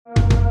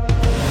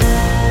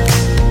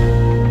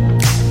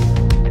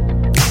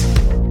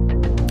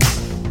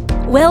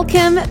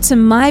Welcome to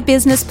My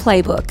Business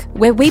Playbook,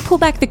 where we pull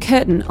back the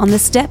curtain on the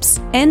steps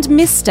and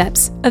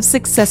missteps of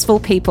successful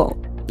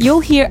people. You'll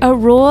hear a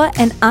raw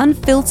and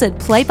unfiltered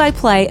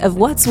play-by-play of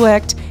what's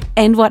worked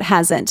and what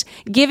hasn't,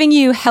 giving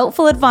you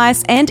helpful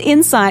advice and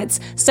insights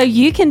so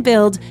you can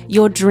build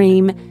your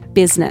dream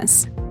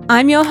business.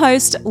 I'm your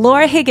host,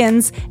 Laura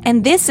Higgins,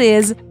 and this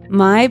is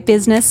My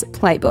Business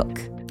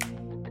Playbook.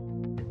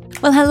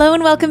 Well, hello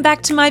and welcome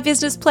back to My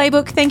Business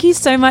Playbook. Thank you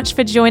so much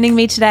for joining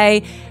me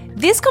today.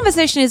 This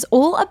conversation is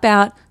all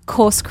about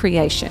course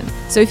creation.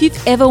 So if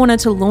you've ever wanted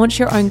to launch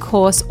your own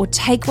course or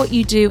take what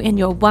you do in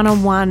your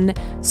one-on-one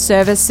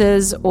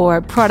services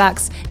or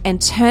products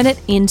and turn it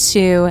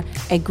into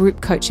a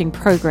group coaching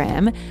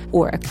program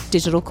or a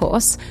digital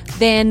course,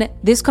 then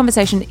this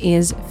conversation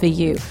is for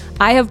you.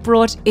 I have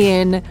brought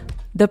in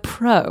the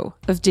pro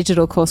of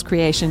digital course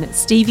creation,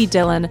 Stevie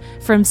Dillon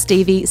from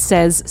Stevie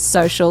Says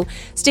Social.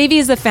 Stevie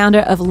is the founder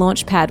of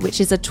Launchpad, which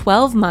is a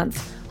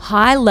 12-month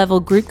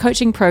high-level group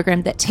coaching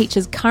program that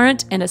teaches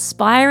current and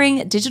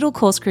aspiring digital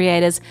course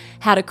creators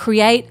how to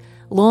create,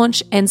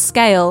 launch, and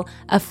scale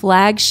a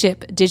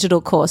flagship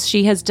digital course.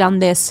 She has done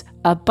this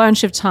a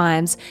bunch of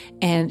times,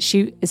 and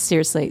she is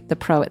seriously the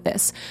pro at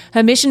this.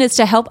 Her mission is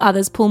to help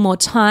others pull more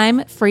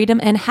time, freedom,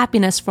 and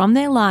happiness from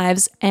their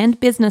lives and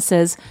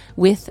businesses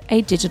with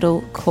a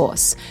digital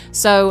course.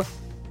 So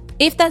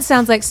if that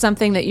sounds like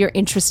something that you're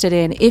interested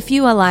in, if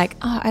you are like,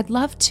 I'd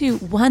love to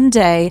one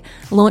day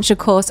launch a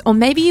course, or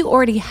maybe you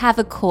already have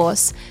a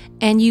course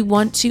and you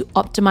want to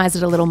optimize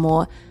it a little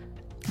more,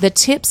 the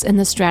tips and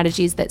the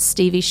strategies that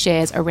Stevie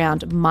shares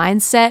around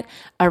mindset,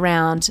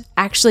 around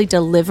actually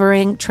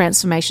delivering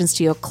transformations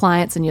to your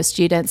clients and your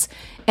students,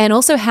 and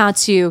also how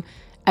to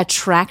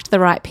attract the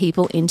right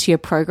people into your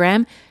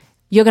program,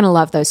 you're going to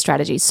love those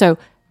strategies. So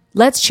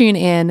let's tune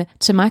in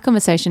to my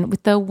conversation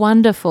with the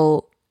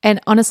wonderful, and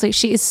honestly,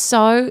 she is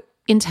so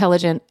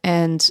intelligent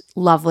and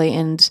lovely.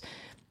 And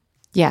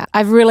yeah,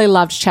 I've really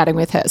loved chatting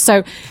with her.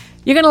 So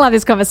you're going to love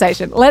this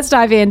conversation. Let's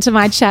dive into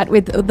my chat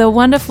with the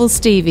wonderful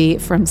Stevie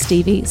from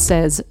Stevie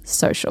Says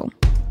Social.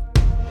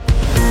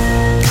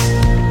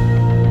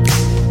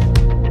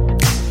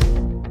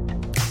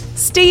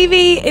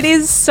 Stevie, it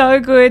is so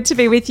good to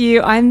be with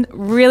you. I'm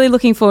really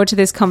looking forward to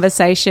this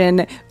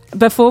conversation.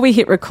 Before we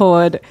hit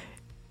record,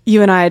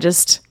 you and I are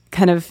just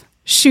kind of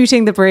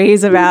shooting the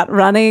breeze about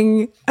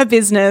running a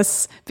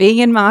business, being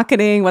in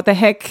marketing, what the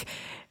heck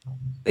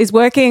is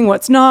working,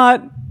 what's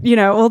not,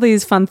 all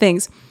these fun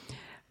things.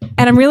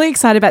 And I'm really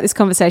excited about this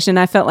conversation.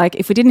 I felt like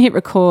if we didn't hit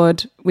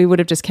record, we would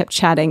have just kept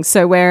chatting.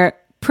 So we're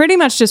pretty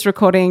much just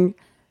recording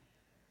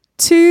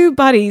two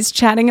buddies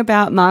chatting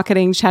about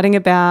marketing, chatting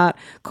about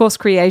course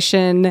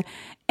creation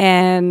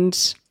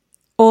and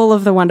all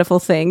of the wonderful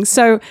things.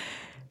 So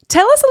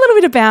tell us a little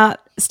bit about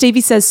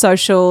Stevie Says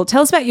Social.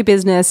 Tell us about your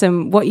business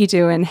and what you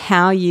do and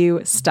how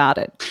you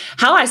started.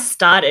 How I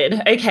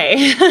started?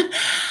 Okay.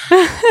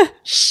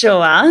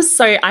 Sure.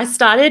 So I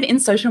started in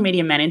social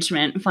media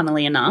management,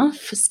 funnily enough.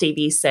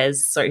 Stevie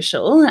Says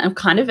Social. I've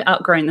kind of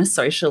outgrown the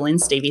social in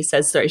Stevie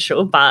Says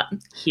Social, but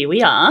here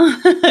we are.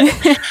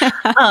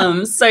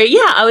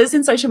 I was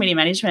in social media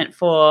management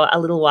for a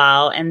little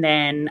while and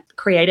then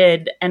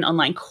created an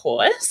online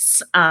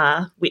course,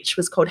 which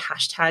was called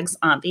Hashtags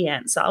Aren't the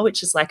Answer,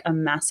 which is like a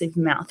massive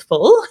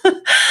mouthful.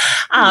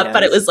 Yes.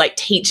 But it was like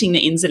teaching the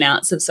ins and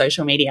outs of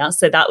social media.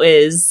 So that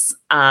was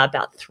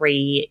about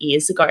 3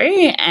 years ago.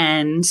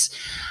 And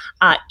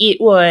it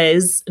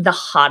was the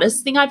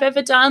hardest thing I've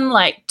ever done.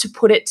 Like, to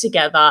put it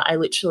together, I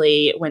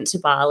literally went to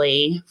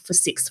Bali for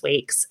 6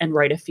 weeks and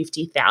wrote a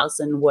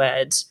 50,000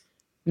 word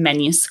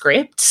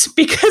manuscript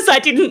because I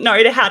didn't know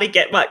how to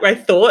get my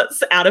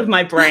thoughts out of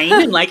my brain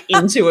and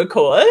into a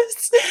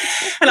course.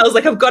 And I was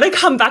like, I've got to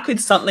come back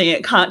with something.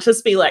 It can't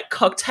just be like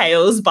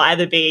cocktails by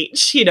the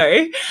beach,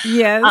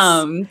 Yes.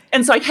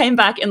 And so I came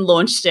back and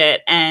launched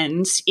it,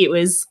 and it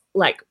was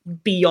like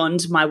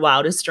beyond my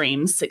wildest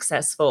dreams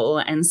successful.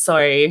 And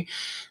so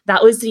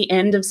that was the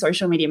end of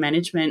social media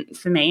management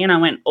for me. And I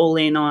went all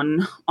in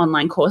on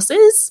online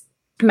courses,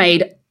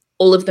 made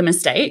all of the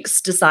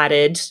mistakes,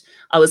 decided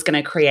I was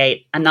going to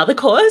create another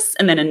course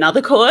and then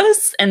another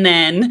course. And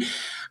then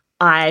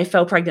I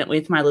fell pregnant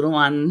with my little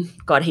one.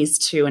 God, he's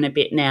 2 and a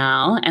bit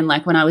now. And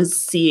when I was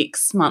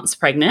 6 months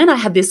pregnant, I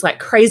had this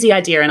crazy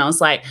idea, and I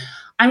was like,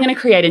 I'm going to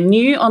create a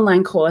new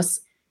online course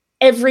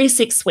every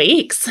 6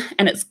 weeks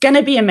and it's going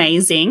to be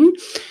amazing.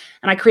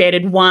 And I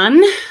created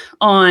one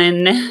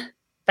on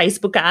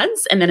Facebook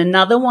ads and then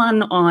another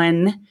one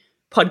on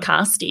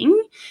podcasting.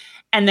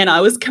 And then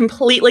I was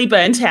completely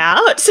burnt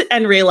out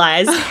and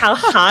realized how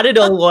hard it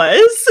all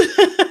was.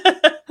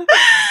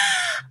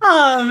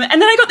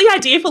 And then I got the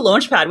idea for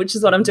Launchpad, which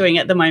is what I'm doing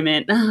at the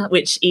moment,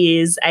 which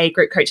is a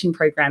group coaching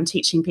program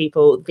teaching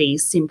people the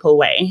simple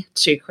way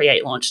to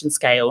create, launch, and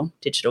scale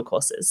digital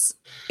courses.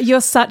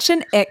 You're such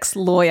an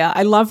ex-lawyer.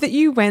 I love that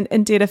you went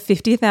and did a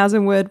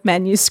 50,000 word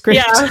manuscript.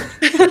 Yeah.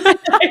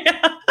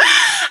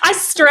 I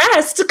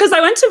stressed because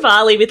I went to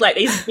Bali with like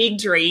these big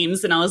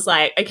dreams and I was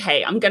like,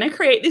 okay, I'm going to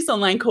create this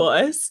online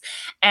course.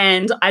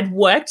 And I'd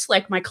worked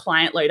like my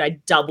client load, I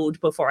doubled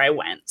before I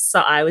went.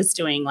 So I was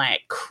doing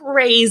like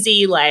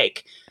crazy,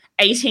 like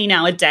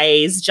 18-hour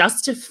days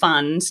just to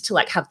fund, to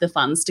like have the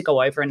funds to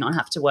go over and not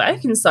have to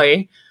work. And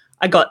so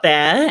I got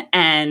there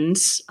and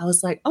I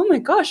was like, oh my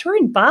gosh, we're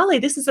in Bali.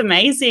 This is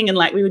amazing. And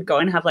like we would go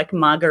and have like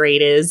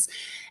margaritas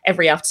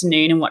every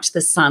afternoon and watch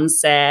the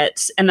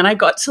sunset. And then I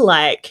got to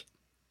like,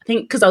 I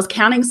think because I was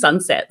counting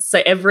sunsets.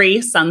 So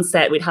every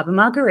sunset we'd have a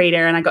margarita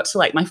and I got to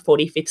like my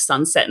 45th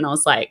sunset and I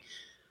was like,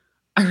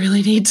 I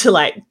really need to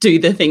like do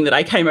the thing that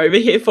I came over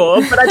here for,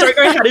 but I don't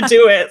know how to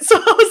do it. So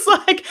I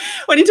was like,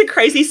 went into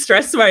crazy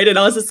stress mode and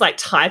I was just like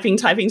typing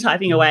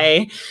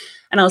away.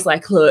 And I was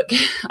like, look,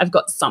 I've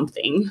got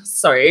something.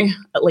 So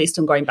at least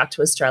I'm going back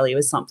to Australia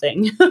with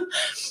something.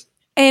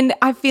 And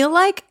I feel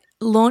like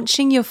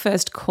launching your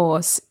first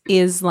course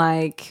is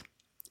like,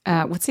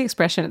 what's the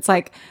expression? It's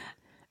like,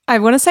 I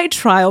want to say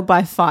trial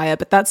by fire,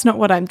 but that's not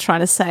what I'm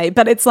trying to say.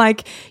 But it's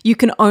like you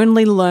can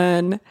only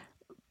learn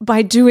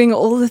by doing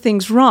all the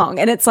things wrong.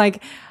 And it's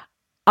like,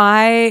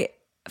 I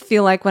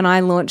feel like when I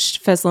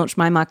first launched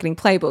my marketing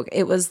playbook,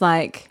 it was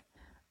like,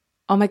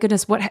 oh my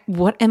goodness,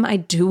 what am I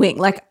doing?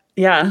 Like,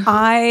 yeah,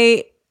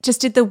 I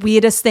just did the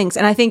weirdest things.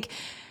 And I think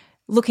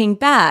looking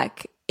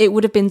back, it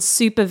would have been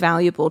super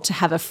valuable to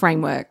have a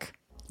framework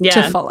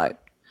to follow.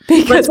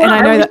 Because and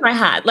I know that I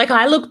had, like,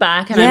 I look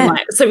back and I'm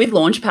like, so with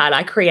Launchpad,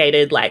 I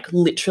created like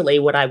literally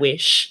what I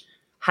wish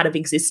had have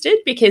existed,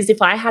 because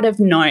if I had have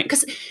known,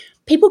 because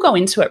people go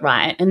into it,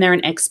 right, and they're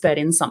an expert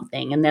in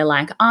something and they're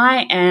like,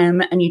 I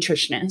am a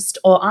nutritionist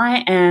or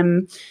I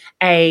am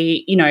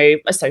a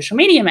social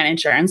media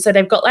manager. And so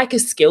they've got like a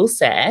skill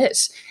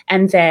set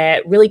and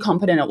they're really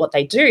competent at what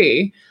they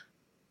do,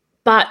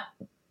 but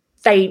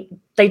they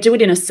do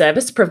it in a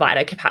service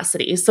provider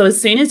capacity. So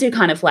as soon as you're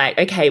kind of like,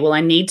 okay, well,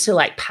 I need to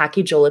like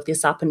package all of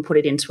this up and put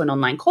it into an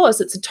online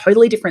course, it's a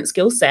totally different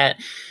skill set.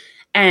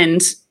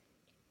 And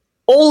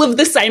all of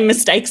the same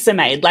mistakes are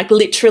made. Like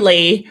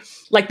literally,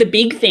 like the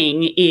big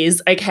thing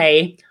is,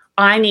 okay,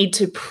 I need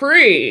to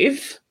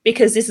prove,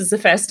 because this is the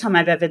first time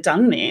I've ever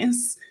done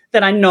this,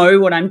 that I know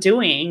what I'm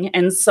doing.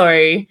 And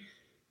so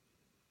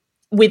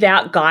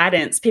without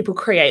guidance, people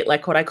create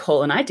like what I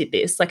call, and I did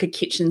this, like a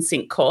kitchen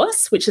sink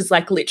course, which is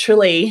like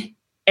literally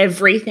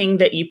everything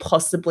that you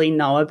possibly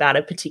know about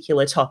a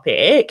particular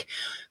topic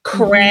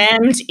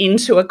crammed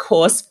into a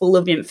course full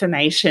of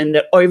information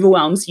that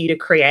overwhelms you to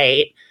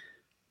create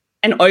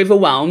and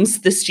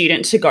overwhelms the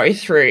student to go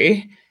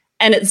through.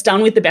 And it's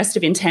done with the best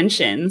of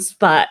intentions,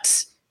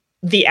 but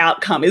the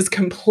outcome is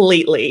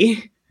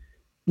completely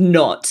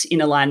not in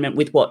alignment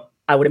with what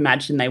I would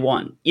imagine they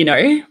want, you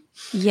know?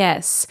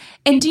 Yes.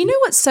 And do you know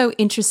what's so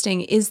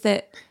interesting is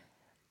that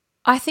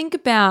I think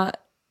about,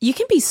 you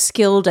can be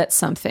skilled at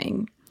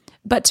something,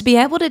 but to be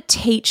able to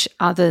teach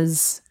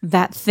others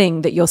that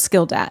thing that you're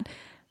skilled at,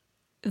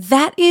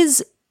 that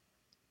is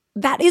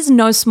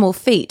no small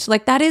feat.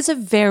 Like that is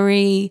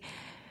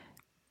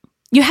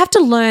you have to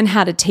learn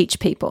how to teach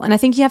people. And I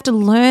think you have to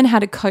learn how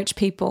to coach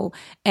people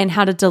and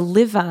how to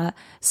deliver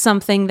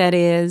something that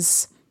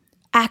is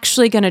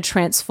actually going to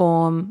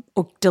transform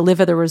or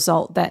deliver the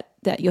result that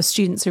your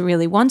students are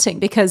really wanting.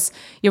 Because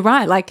you're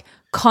right, like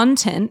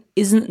content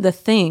isn't the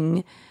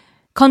thing.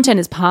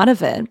 Content is part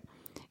of it,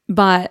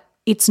 but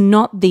it's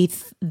not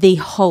the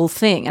whole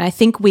thing. And I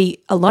think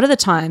a lot of the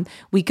time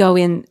we go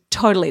in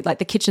totally like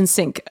the kitchen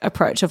sink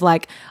approach of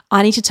like,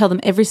 I need to tell them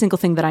every single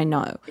thing that I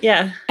know.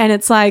 Yeah. And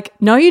it's like,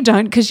 no, you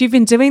don't, because you've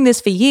been doing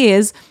this for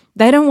years.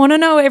 They don't want to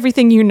know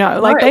everything you know.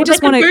 Like they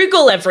just want to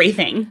Google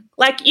everything.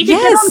 Like you can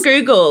get on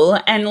Google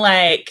and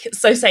like,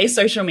 so say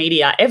social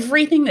media,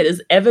 everything that has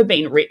ever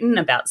been written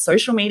about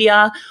social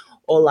media,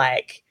 or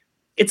like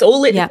it's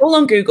all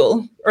on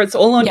Google or it's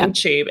all on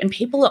YouTube, and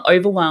people are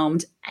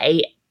overwhelmed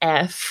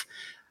AF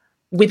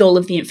with all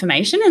of the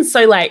information. And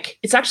so like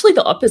it's actually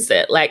the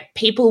opposite. Like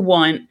people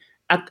want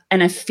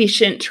an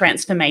efficient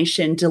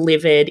transformation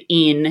delivered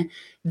in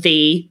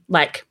the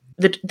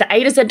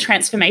A to Z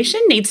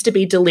transformation needs to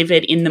be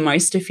delivered in the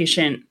most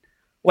efficient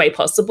way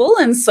possible.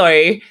 And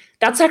so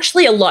that's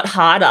actually a lot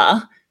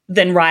harder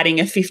than writing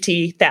a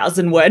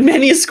 50,000 word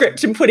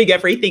manuscript and putting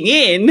everything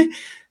in,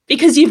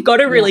 because you've got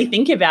to really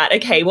think about,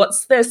 okay,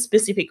 what's the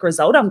specific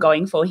result I'm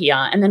going for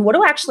here? And then what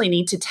do I actually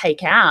need to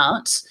take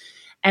out?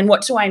 And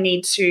what do I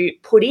need to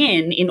put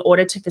in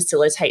order to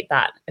facilitate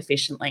that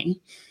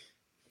efficiently?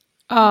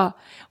 Oh,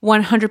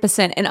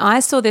 100%. And I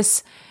saw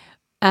this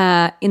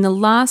in the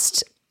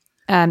last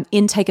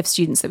intake of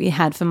students that we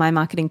had for my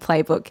marketing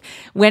playbook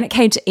when it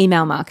came to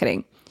email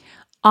marketing.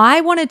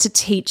 I wanted to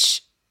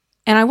teach,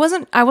 and I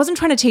wasn't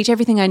trying to teach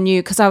everything I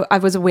knew, because I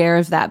was aware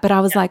of that, but I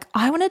was like,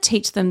 I want to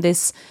teach them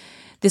this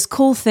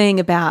cool thing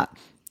about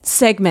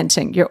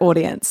segmenting your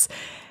audience.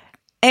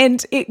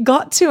 And it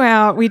got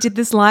to we did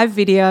this live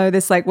video,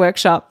 this like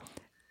workshop,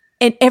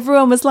 and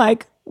everyone was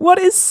like, what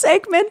is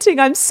segmenting?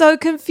 I'm so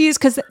confused,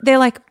 because they're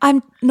like,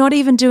 I'm not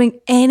even doing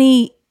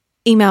any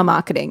email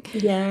marketing.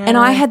 Yeah. And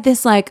I had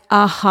this like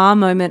aha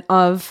moment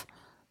of,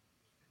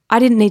 I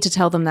didn't need to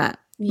tell them that.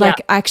 Yeah.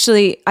 Like,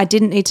 actually, I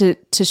didn't need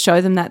to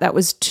show them that. That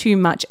was too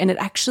much, and it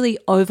actually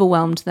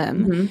overwhelmed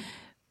them,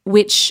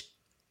 which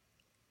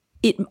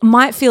it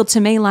might feel to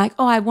me like,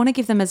 oh, I want to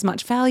give them as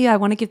much value. I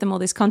want to give them all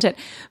this content,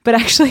 but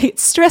actually it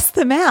stressed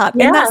them out,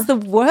 and that's the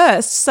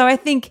worst. So I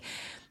think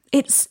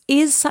it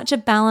is such a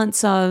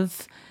balance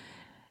of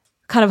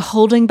kind of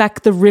holding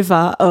back the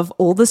river of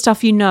all the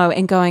stuff you know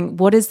and going,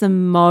 what is the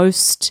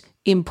most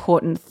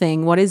important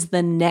thing? What is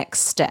the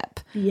next step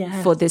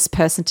for this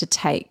person to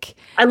take?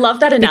 I love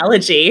that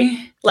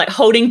analogy, like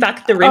holding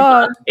back the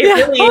river.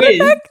 Really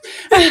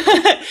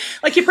is.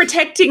 Like you're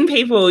protecting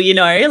people, you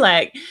know,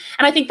 like,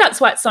 and I think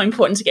that's why it's so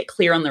important to get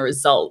clear on the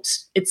result.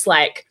 It's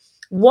like,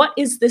 what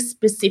is the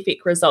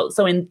specific result?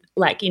 So in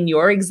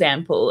your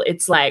example,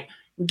 it's like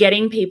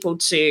getting people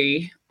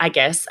to, I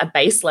guess, a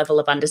base level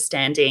of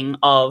understanding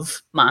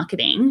of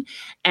marketing,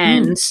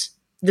 and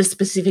the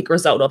specific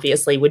result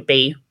obviously would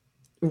be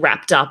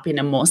wrapped up in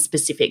a more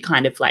specific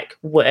kind of like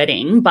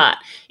wording, but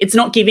it's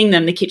not giving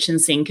them the kitchen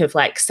sink of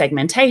like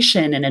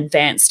segmentation and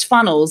advanced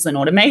funnels and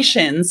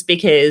automations,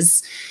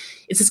 because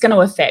it's just going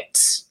to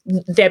affect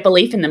their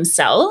belief in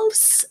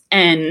themselves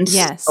and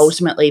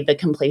ultimately the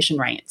completion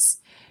rates.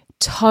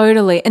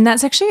 Totally. And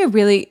that's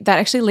actually that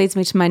actually leads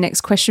me to my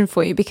next question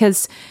for you,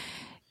 because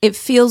it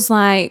feels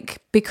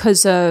like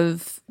because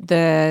of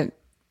the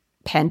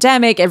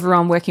pandemic,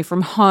 everyone working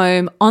from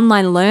home,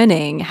 online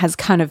learning has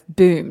kind of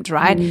boomed,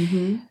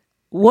 right?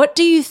 What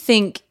do you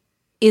think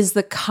is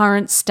the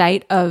current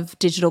state of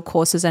digital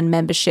courses and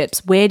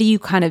memberships? Where do you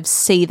kind of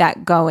see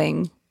that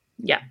going?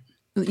 Yeah.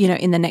 You know,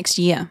 in the next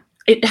year?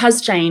 It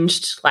has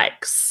changed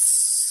like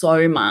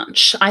so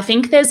much. I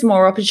think there's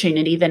more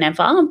opportunity than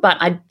ever, but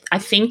I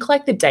think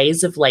like the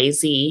days of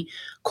lazy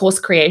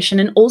course creation,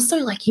 and also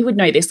like you would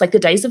know this, like the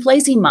days of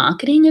lazy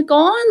marketing are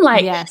gone.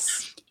 Like,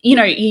 you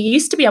know, you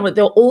used to be able,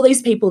 there were all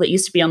these people that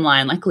used to be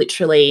online, like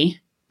literally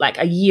like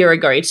a year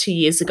ago, 2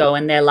 years ago,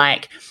 and they're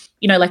like,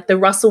 you know, like the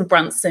Russell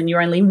Brunson,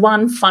 you're only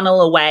one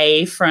funnel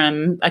away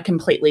from a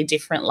completely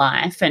different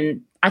life.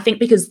 And I think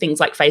because things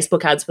like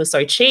Facebook ads were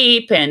so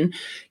cheap, and,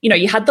 you know,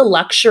 you had the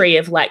luxury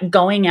of like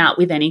going out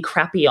with any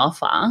crappy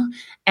offer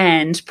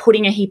and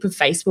putting a heap of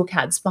Facebook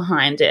ads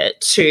behind it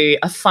to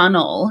a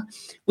funnel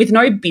with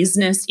no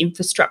business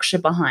infrastructure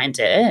behind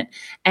it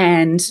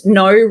and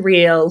no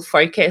real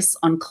focus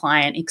on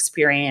client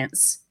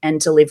experience and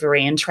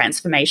delivery and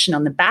transformation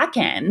on the back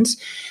end.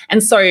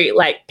 And so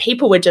like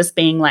people were just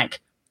being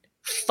like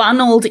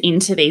funneled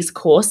into these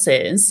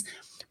courses,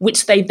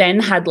 which they then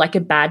had like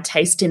a bad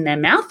taste in their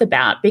mouth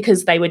about,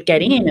 because they would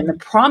get in and the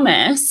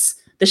promise,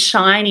 the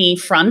shiny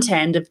front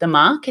end of the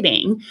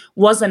marketing,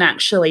 wasn't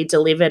actually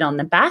delivered on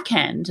the back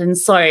end. And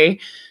so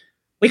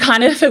we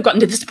kind of have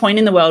gotten to this point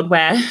in the world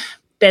where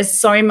there's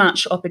so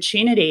much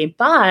opportunity,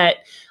 but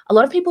a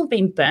lot of people have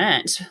been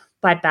burnt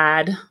by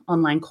bad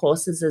online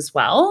courses as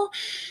well.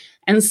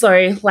 And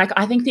so like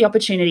I think the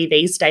opportunity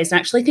these days, and I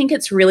actually think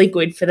it's really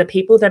good for the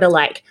people that are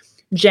like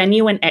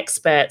genuine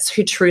experts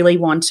who truly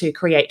want to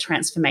create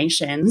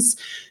transformations,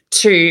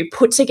 to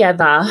put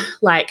together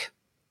like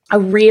a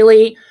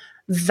really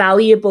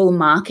valuable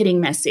marketing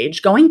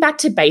message, going back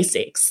to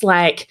basics,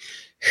 like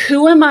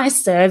who am I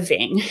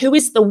serving? Who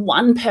is the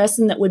one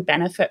person that would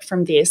benefit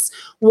from this?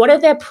 What are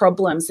their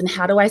problems and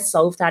how do I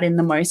solve that in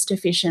the most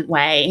efficient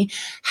way?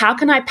 How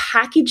can I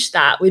package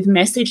that with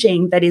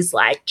messaging that is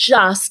like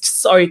just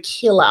so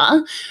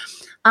killer?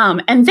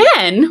 And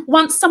then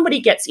once somebody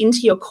gets into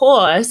your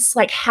course,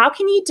 like how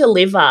can you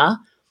deliver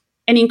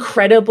an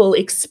incredible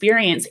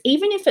experience,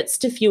 even if it's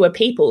to fewer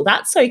people?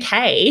 That's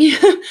okay.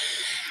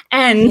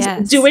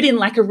 And do it in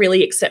like a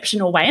really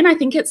exceptional way. And I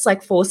think it's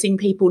like forcing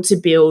people to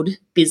build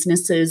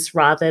businesses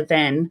rather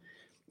than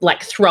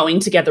like throwing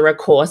together a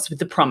course with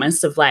the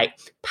promise of like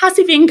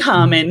passive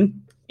income and,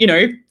 you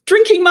know,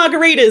 drinking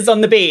margaritas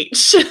on the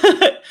beach. There's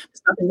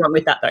nothing wrong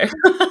with that though.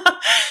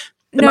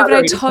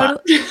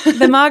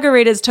 The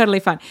margarita is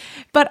totally fun.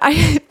 But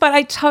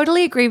I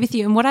totally agree with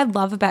you. And what I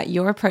love about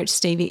your approach,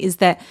 Stevie, is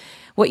that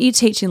what you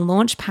teach in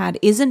Launchpad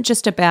isn't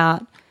just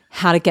about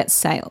how to get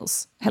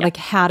sales, like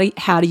how do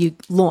you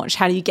launch,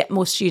 how do you get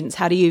more students,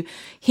 how do you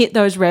hit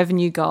those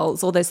revenue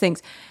goals, all those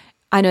things.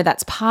 I know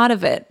that's part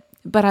of it,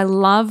 but I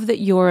love that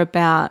you're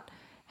about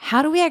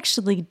how do we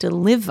actually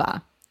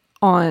deliver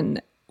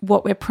on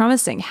what we're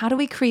promising? How do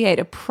we create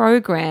a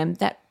program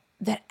that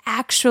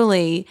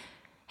actually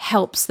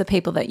helps the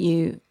people that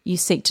you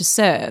seek to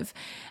serve?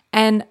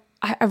 And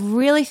I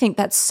really think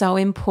that's so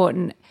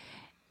important.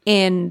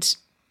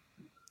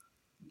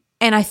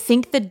 And I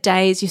think the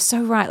days, you're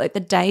so right, like the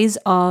days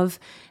of,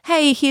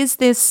 hey, here's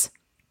this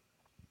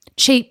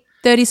cheap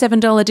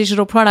 $37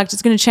 digital product,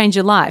 it's going to change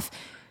your life.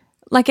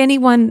 Like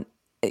anyone,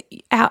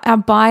 our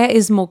buyer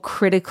is more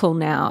critical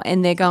now,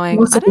 and they're going,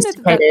 I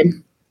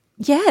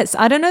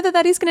don't know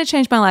that is going to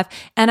change my life.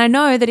 And I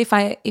know that if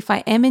I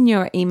am in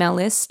your email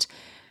list,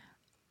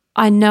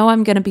 I know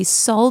I'm going to be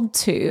sold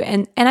to.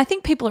 And I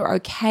think people are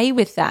okay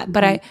with that.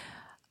 But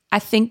I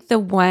think the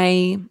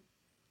way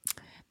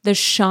the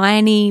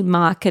shiny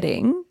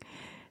marketing,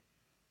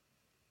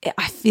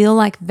 I feel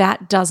like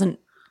that doesn't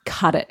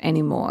cut it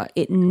anymore.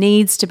 It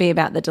needs to be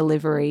about the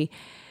delivery.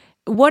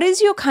 What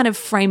is your kind of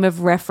frame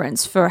of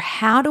reference for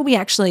how do we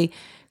actually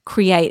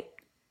create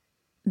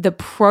the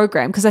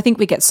program? Because I think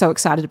we get so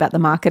excited about the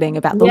marketing,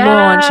 about the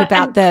launch,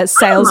 about the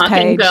sales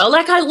page. Girl,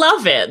 like I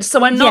love it.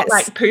 So I'm not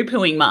like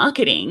poo-pooing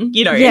marketing,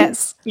 you know.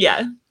 Yes.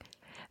 Yeah.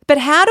 But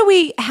how do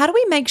we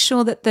make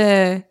sure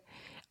that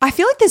I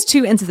feel like there's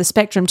two ends of the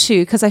spectrum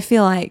too, because I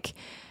feel like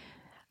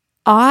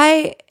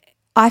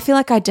I feel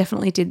like I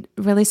definitely did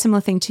a really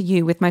similar thing to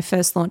you with my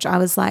first launch. I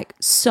was like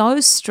so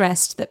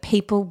stressed that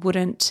people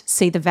wouldn't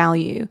see the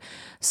value.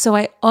 So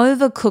I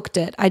overcooked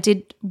it. I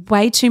did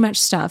way too much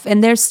stuff.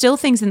 And there's still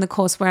things in the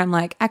course where I'm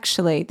like,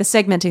 actually, the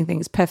segmenting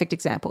thing is a perfect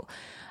example.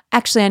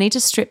 Actually, I need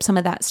to strip some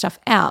of that stuff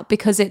out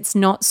because it's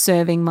not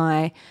serving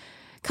my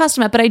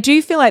customer. But I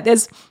do feel like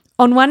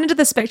on one end of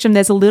the spectrum,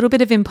 there's a little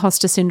bit of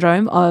imposter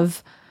syndrome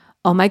of,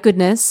 oh my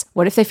goodness,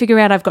 what if they figure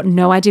out I've got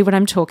no idea what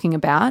I'm talking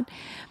about?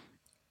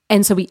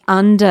 And so we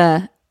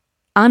undersell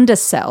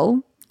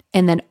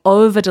and then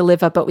over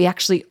deliver, but we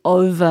actually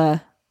overwhelm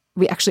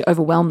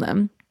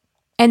them.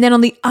 And then on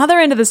the other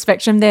end of the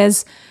spectrum,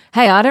 there's,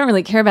 hey, I don't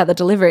really care about the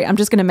delivery. I'm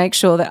just going to make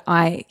sure that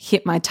I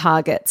hit my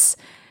targets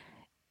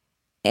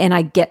and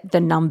I get the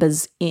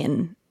numbers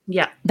in.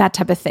 Yeah. That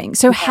type of thing.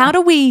 So how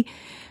do we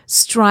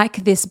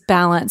strike this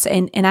balance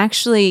and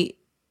actually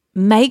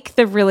make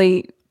the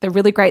really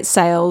great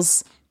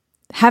sales,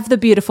 have the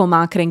beautiful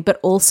marketing, but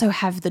also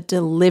have the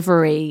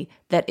delivery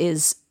that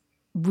is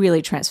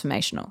really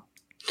transformational?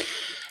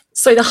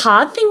 So the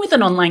hard thing with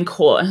an online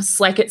course,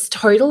 like it's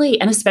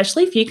totally, and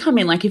especially if you come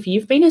in, like if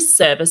you've been a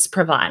service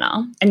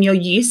provider and you're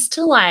used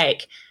to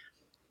like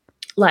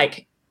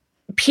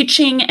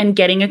pitching and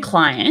getting a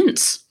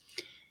client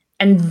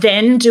and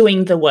then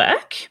doing the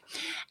work,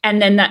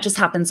 and then that just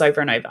happens over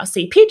and over.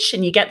 So you pitch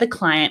and you get the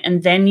client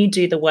and then you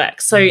do the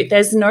work. So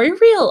there's no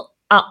real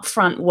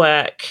upfront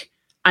work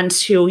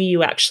until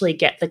you actually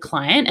get the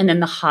client, and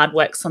then the hard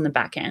work's on the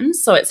back end.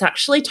 So it's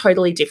actually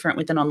totally different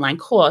with an online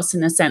course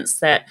in the sense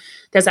that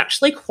there's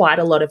actually quite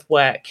a lot of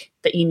work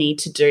that you need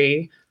to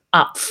do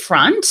up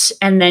front,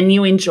 and then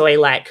you enjoy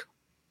like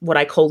what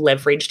I call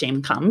leveraged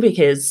income,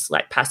 because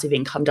like passive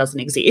income doesn't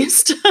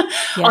exist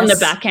on the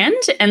back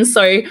end. And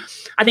so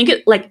I think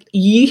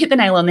you hit the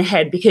nail on the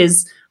head,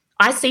 because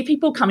I see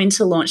people come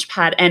into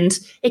Launchpad and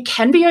it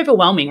can be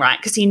overwhelming, right?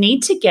 Because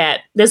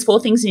there's 4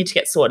 things you need to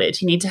get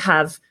sorted. You need to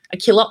have a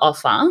killer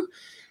offer.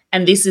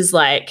 And this is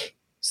like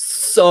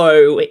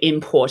so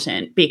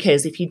important,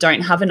 because if you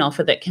don't have an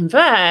offer that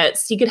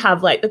converts, you could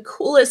have like the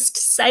coolest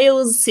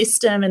sales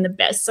system and the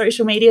best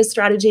social media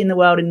strategy in the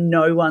world and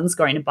no one's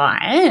going to buy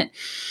it.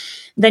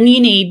 Then you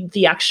need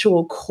the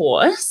actual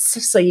course.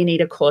 So you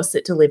need a course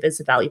that delivers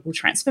a valuable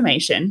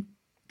transformation.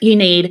 You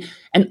need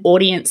an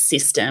audience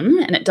system,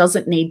 and it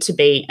doesn't need to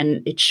be,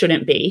 and it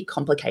shouldn't be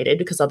complicated,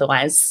 because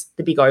otherwise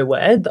the big O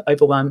word, the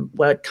overwhelm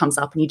word comes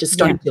up and you just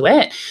don't do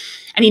it.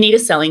 And you need a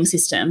selling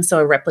system, so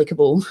a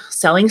replicable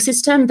selling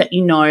system that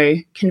you know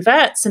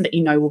converts and that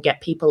you know will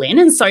get people in.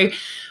 And so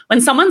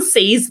when someone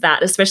sees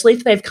that, especially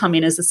if they've come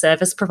in as a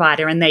service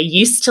provider and they're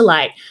used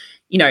to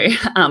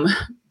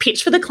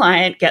pitch for the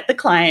client, get the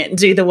client,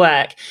 do the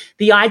work,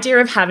 the idea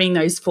of having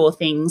those 4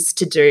 things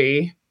to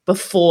do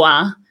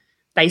before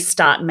they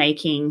start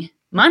making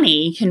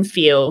money can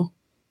feel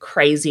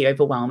crazy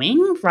overwhelming,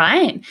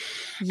 right?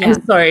 Yeah.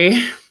 And so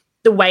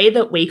the way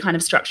that we kind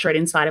of structure it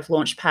inside of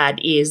Launchpad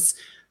is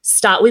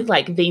start with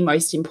like the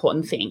most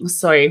important things.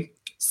 So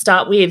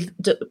start with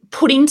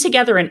putting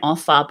together an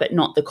offer, but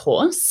not the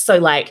course. So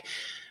like,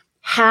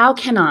 how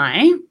can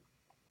I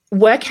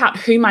work out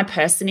who my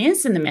person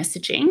is in the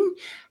messaging?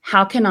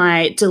 How can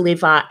I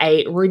deliver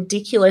a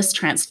ridiculous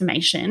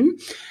transformation?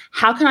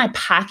 How can I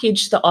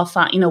package the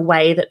offer in a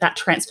way that that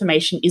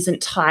transformation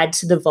isn't tied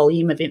to the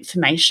volume of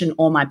information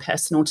or my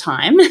personal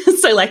time?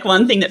 So like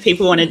one thing that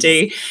people want to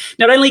do,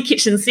 not only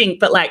kitchen sink,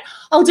 but like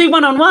I'll do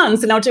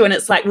one-on-ones and and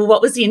it's like, well,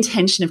 what was the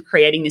intention of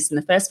creating this in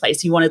the first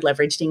place? You wanted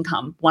leveraged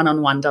income.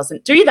 One-on-one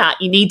doesn't do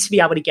that. You need to be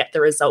able to get the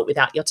result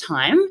without your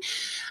time.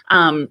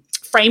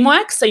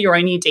 Framework, so your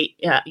own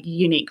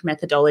unique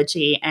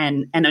methodology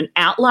and an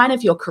outline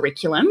of your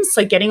curriculum.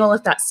 So getting all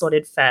of that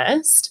sorted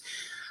first.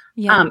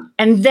 Yeah.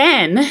 And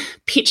then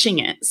pitching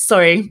it.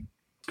 So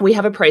we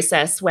have a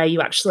process where you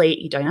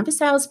don't have a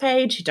sales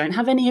page, you don't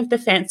have any of the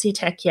fancy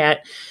tech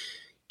yet.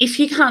 If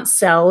you can't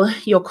sell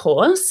your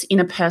course in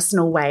a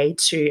personal way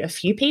to a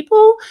few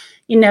people,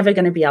 you're never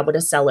going to be able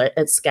to sell it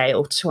at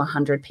scale to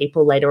 100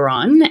 people later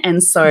on.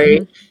 And so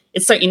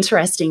it's so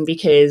interesting,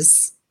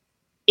 because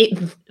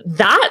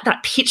that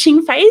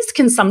pitching phase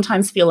can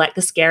sometimes feel like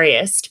the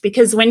scariest,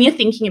 because when you're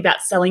thinking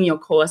about selling your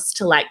course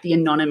to like the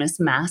anonymous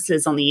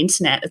masses on the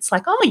internet, it's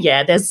like, oh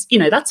yeah,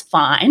 that's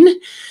fine.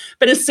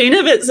 But as soon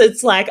as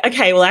it's like,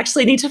 okay, well, I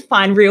actually need to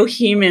find real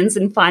humans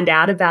and find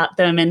out about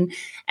them and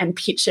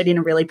pitch it in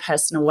a really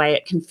personal way,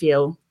 it can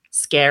feel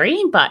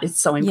scary, but it's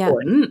so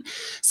important. Yeah.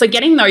 So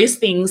getting those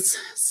things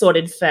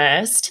sorted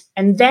first,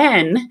 and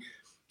then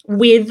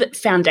with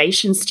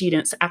foundation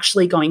students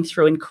actually going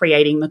through and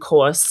creating the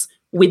course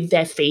with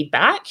their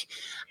feedback.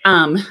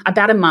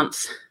 About a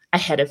month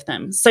ahead of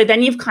them. So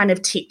then you've kind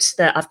of ticked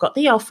that I've got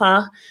the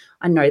offer,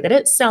 I know that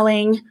it's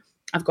selling,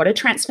 I've got a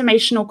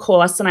transformational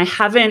course, and I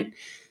haven't,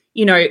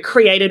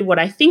 created what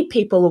I think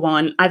people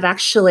want. I've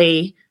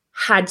actually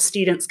had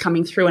students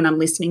coming through and I'm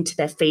listening to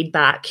their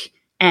feedback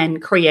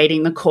and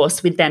creating the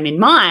course with them in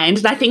mind.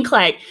 And I think,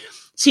 like,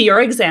 to your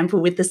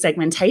example with the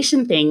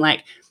segmentation thing,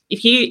 like,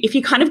 if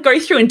you kind of go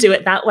through and do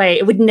it that way,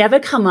 it would never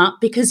come up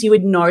because you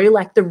would know,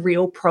 like, the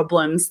real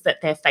problems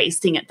that they're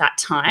facing at that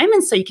time.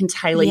 And so you can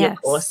tailor your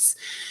course.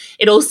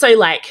 It also,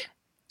 like,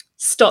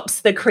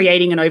 stops the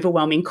creating an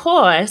overwhelming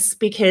course,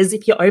 because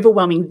if you're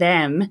overwhelming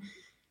them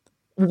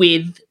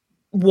with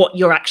what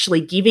you're actually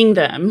giving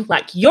them,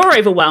 like, you're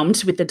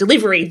overwhelmed with the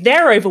delivery,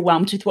 they're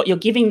overwhelmed with what you're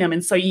giving them.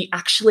 And so you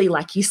actually,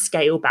 like, you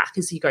scale back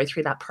as you go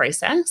through that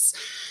process,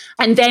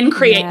 and then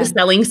create the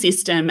selling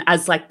system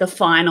as, like, the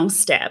final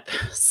step.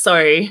 So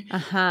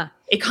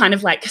it kind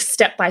of, like,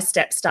 step by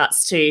step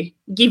starts to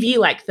give you,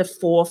 like, the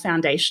 4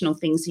 foundational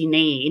things you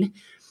need.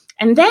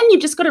 And then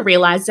you've just got to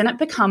realize, then it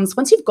becomes,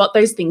 once you've got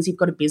those things, you've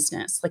got a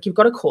business, like, you've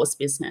got a course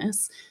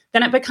business,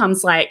 then it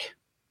becomes like,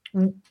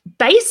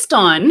 based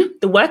on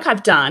the work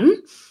I've done,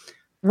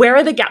 where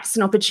are the gaps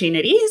and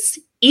opportunities?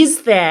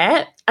 Is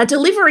there a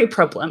delivery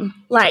problem?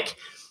 Like,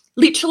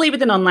 literally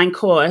with an online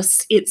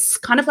course, it's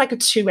kind of like a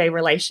 2-way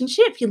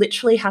relationship. You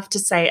literally have to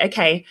say,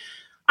 okay,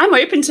 I'm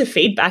open to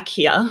feedback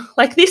here.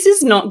 Like, this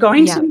is not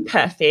going to be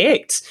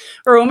perfect.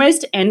 We're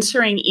almost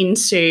entering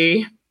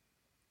into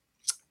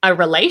a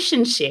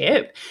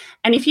relationship.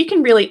 And if you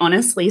can really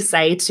honestly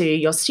say to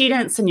your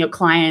students and your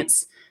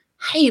clients,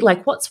 hey,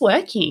 like, what's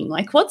working,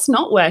 like, what's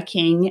not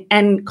working,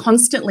 and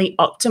constantly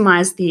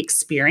optimize the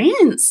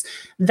experience,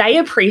 they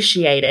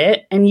appreciate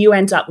it, and you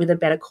end up with a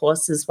better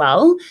course as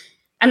well.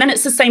 And then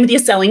it's the same with your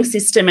selling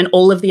system and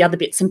all of the other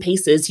bits and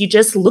pieces. You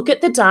just look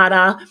at the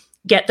data,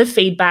 get the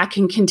feedback,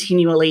 and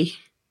continually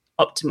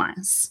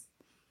optimize.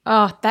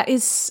 Oh,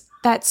 that's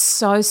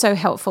so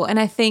helpful. And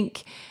I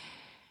think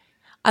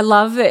I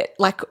love it,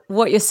 like,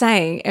 what you're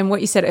saying and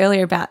what you said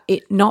earlier about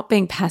it not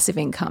being passive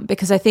income,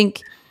 because I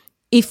think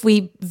if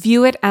we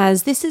view it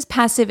as, this is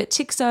passive, it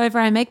ticks over,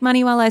 I make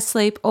money while I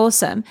sleep,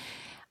 awesome.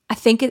 I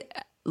think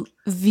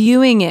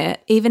viewing it,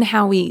 even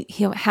how we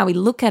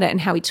look at it and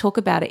how we talk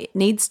about it, it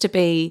needs to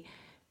be,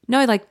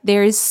 no, like,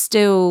 there is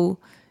still,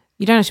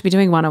 you don't have to be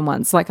doing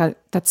one-on-ones. Like,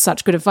 that's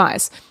such good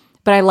advice.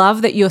 But I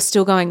love that you're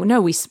still going,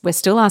 no, we're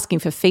still asking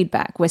for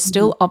feedback. We're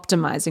still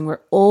optimizing.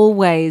 We're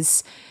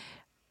always,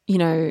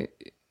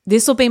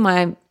 this will be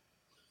my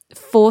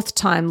 4th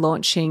time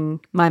launching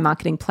my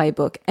marketing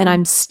playbook, and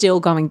I'm still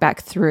going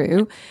back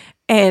through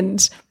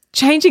and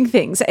changing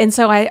things. And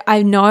so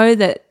I know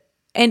that,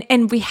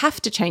 and we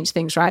have to change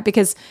things, right?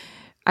 Because,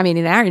 I mean,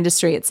 in our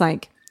industry, it's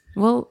like,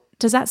 well,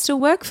 does that still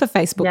work for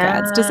Facebook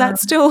ads? Does that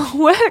still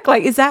work?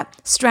 Like, is that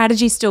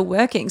strategy still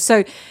working?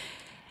 So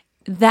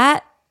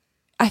that,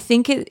 I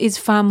think, it is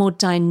far more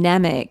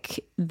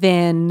dynamic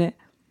than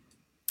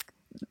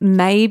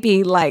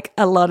maybe, like,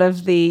 a lot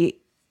of the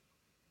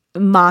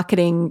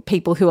marketing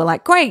people who are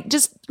like, great,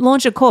 just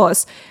launch a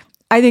course.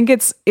 I think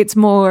it's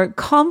more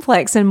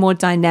complex and more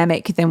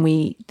dynamic than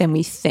we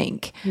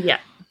think. Yeah.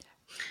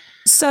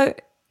 So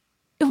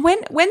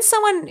when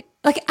someone,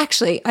 like,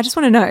 actually, I just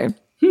want to know,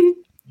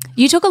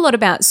 you talk a lot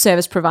about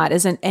service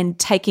providers and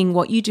taking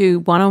what you do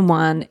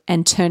one-on-one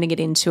and turning it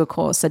into a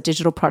course, a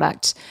digital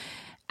product.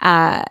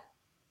 And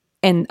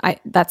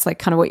that's, like,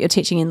 kind of what you're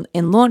teaching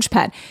in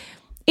Launchpad.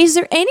 Is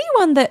there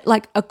anyone that,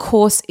 like, a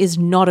course is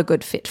not a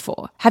good fit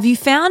for? Have you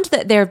found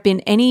that there have been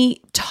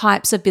any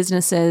types of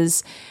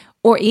businesses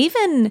or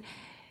even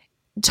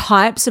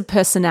types of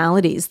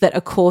personalities that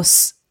a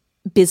course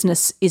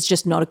business is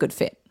just not a good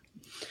fit?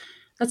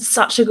 That's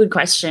such a good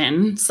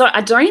question. So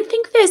I don't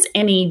think there's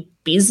any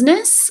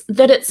business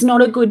that it's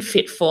not a good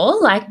fit for.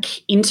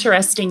 Like,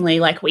 interestingly,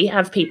 like, we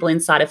have people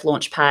inside of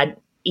Launchpad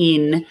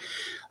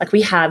like,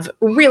 we have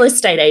real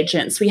estate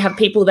agents, we have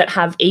people that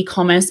have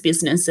e-commerce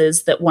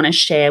businesses that want to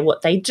share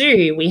what they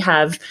do. We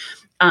have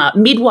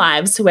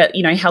midwives who are,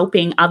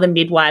 helping other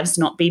midwives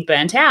not be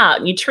burnt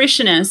out,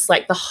 nutritionists,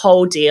 like, the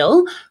whole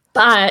deal.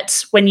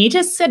 But when you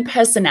just said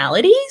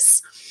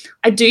personalities,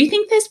 I do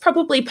think there's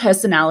probably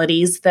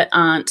personalities that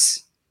aren't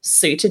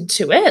suited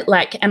to it.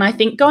 Like, and I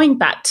think going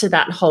back to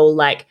that whole,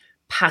 like,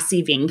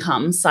 passive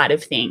income side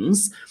of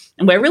things,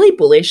 and we're really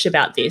bullish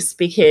about this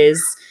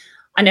because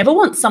I never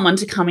want someone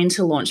to come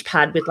into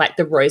Launchpad with, like,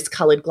 the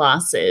rose-colored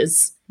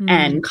glasses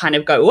and kind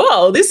of go,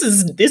 whoa, this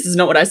is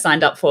not what I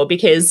signed up for.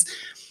 Because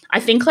I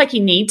think, like, you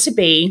need to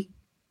be,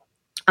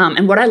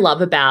 and what I love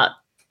about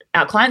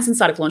our clients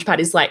inside of Launchpad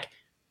is, like,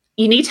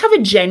 you need to have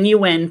a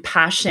genuine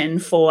passion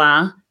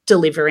for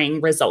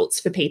delivering results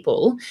for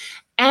people.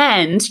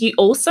 And you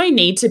also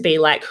need to be,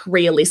 like,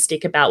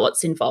 realistic about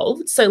what's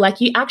involved. So,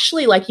 like, you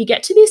actually, like, you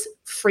get to this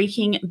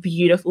freaking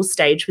beautiful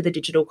stage with a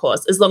digital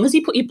course, as long as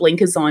you put your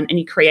blinkers on and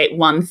you create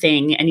one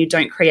thing and you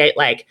don't create,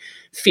 like,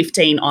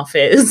 15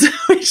 offers,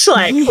 which,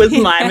 like, was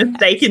my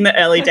mistake in the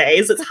early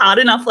days. It's hard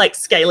enough, like,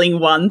 scaling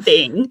one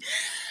thing.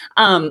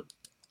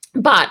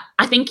 But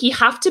I think you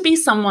have to be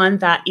someone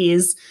that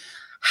is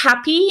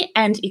happy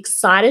and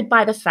excited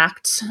by the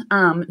fact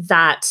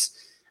that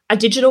a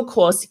digital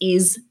course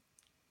is,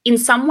 in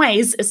some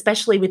ways,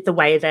 especially with the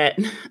way that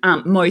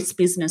most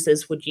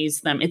businesses would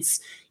use them, it's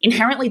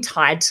inherently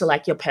tied to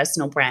like your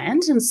personal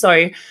brand. And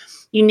so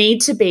you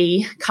need to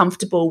be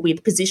comfortable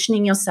with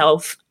positioning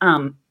yourself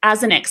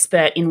as an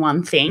expert in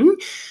one thing,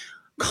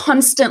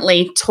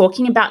 constantly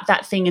talking about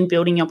that thing and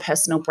building your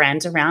personal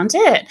brand around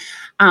it,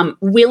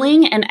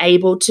 willing and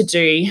able to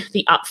do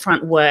the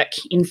upfront work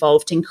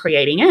involved in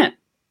creating it.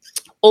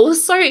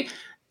 Also,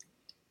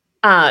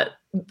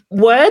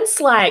 words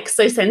like,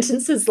 so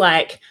sentences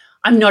like,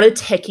 I'm not a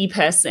techie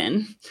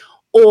person,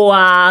 or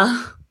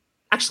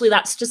actually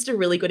that's just a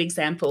really good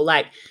example.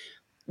 Like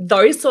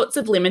those sorts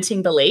of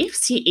limiting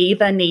beliefs, you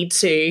either need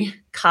to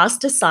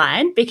cast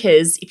aside,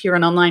 because if you're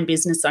an online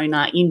business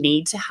owner, you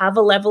need to have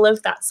a level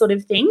of that sort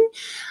of thing,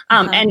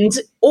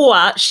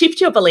 or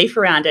shift your belief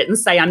around it and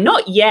say, I'm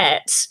not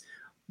yet,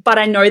 but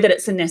I know that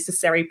it's a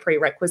necessary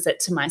prerequisite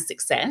to my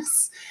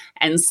success.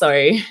 And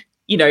so,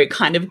 you know,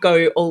 kind of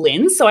go all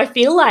in. So I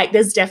feel like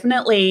there's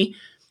definitely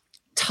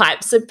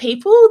types of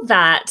people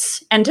that,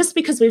 and just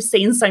because we've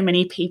seen so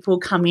many people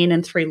come in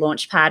and through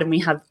Launchpad and we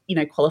have, you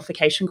know,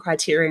 qualification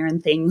criteria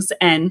and things,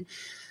 and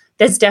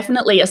there's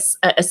definitely a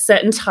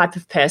certain type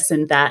of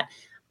person that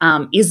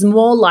is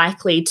more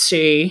likely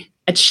to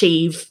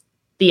achieve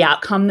the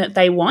outcome that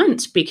they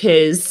want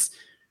because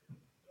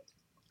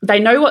they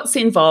know what's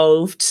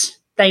involved,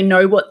 they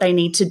know what they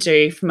need to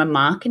do from a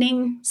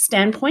marketing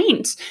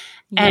standpoint,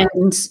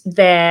 and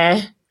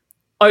they're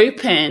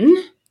open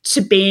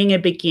to being a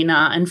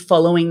beginner and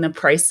following the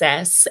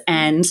process.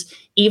 And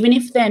even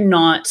if they're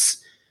not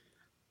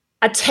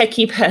a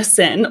techie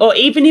person, or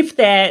even if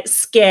they're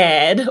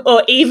scared,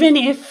 or even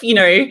if, you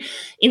know,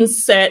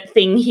 insert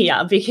thing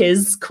here,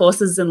 because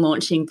courses and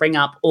launching bring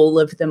up all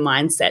of the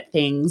mindset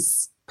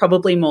things,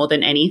 probably more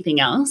than anything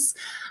else,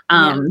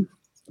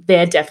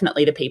 they're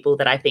definitely the people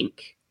that I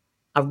think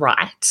are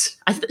right.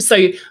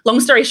 So long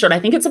story short, I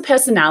think it's a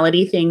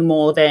personality thing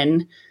more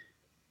than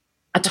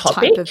a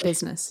topic. Type of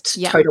business.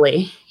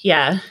 Totally.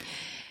 Yeah.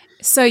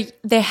 So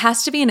there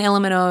has to be an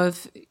element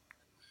of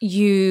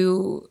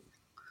you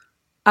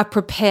are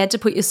prepared to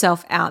put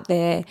yourself out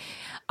there.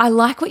 I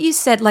like what you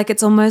said, like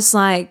it's almost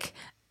like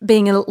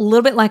being a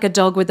little bit like a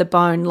dog with a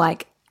bone,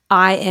 like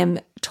I am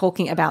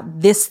talking about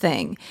this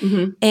thing.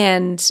 Mm-hmm.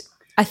 And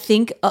I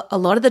think a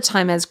lot of the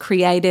time as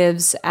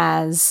creatives,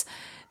 as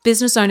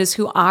business owners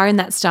who are in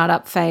that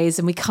startup phase,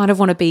 and we kind of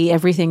want to be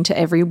everything to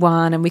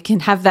everyone, and we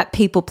can have that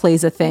people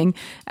pleaser thing,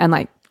 and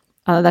like,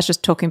 that's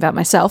just talking about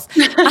myself.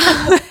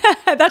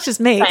 That's just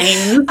me.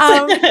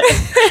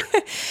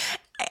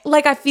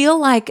 Like I feel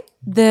like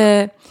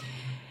there's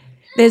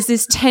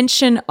this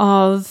tension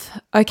of,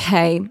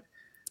 okay,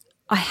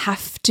 I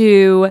have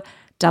to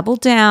double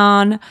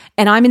down,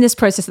 and I'm in this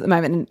process at the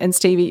moment, and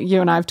Stevie, you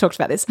and I have talked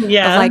about this, of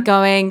like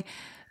going,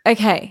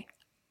 okay,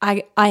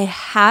 I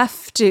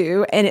have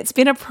to, and it's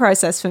been a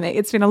process for me.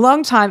 It's been a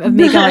long time of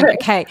me going,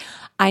 okay,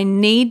 I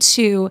need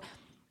to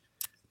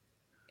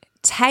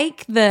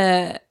take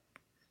the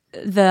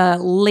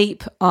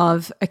leap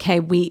of, okay,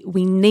 we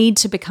need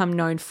to become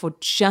known for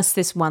just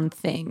this one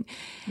thing.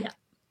 Yeah.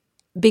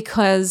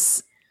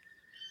 Because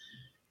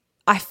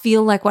I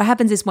feel like what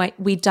happens is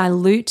we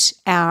dilute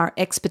our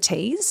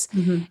expertise,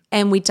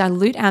 and we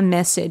dilute our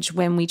message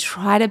when we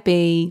try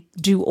to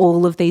do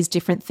all of these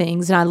different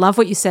things. And I love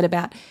what you said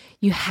about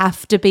you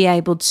have to be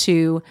able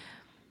to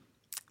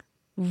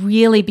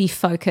really be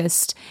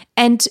focused,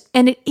 and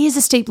it is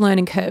a steep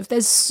learning curve.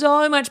 There's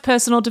so much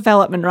personal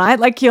development, right?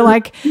 Like you're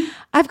like,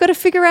 I've got to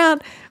figure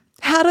out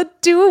how to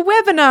do a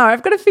webinar.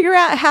 I've got to figure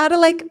out how to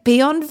like be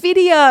on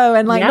video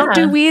and like not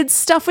do weird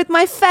stuff with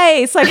my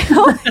face, like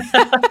all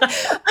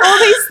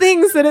these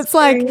things that it's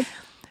like,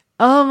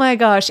 oh my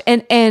gosh.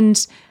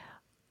 And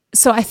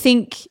so I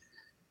think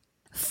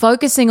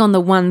focusing on the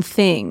one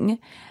thing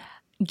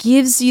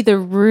gives you the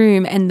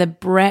room and the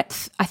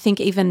breadth, I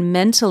think even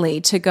mentally,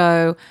 to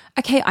go,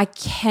 okay, I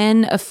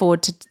can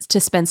afford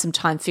to spend some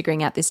time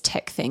figuring out this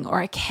tech thing, or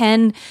I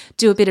can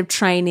do a bit of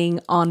training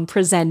on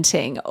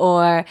presenting,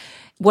 or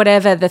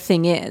whatever the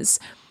thing is.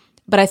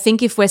 But I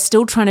think if we're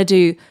still trying to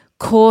do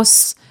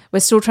course, we're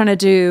still trying to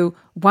do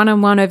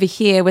one-on-one over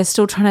here, we're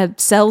still trying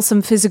to sell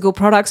some physical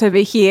products over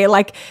here,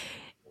 like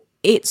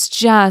it's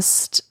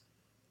just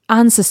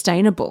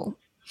unsustainable.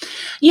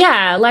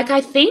 Yeah, like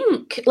I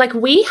think like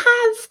we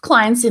have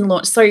clients in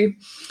launch. So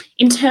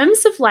in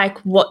terms of like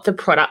what the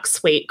product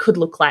suite could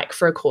look like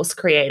for a course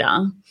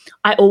creator,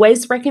 I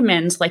always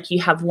recommend like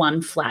you have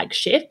one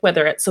flagship,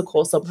 whether it's a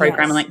course or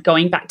program, and like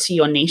going back to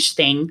your niche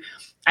thing.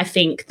 I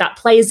think that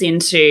plays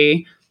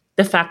into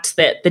the fact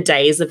that the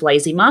days of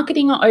lazy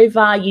marketing are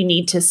over. You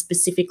need to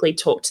specifically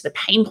talk to the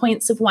pain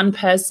points of one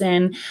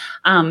person.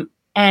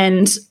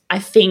 And I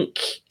think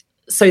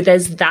so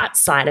there's that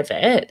side of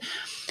it.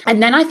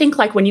 And then I think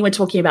like when you were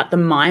talking about the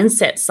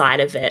mindset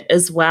side of it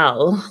as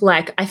well,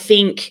 like I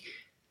think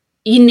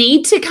you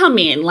need to come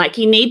in, like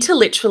you need to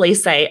literally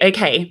say,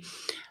 okay,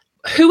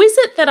 who is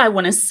it that I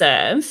want to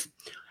serve?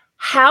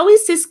 how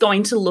is this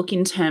going to look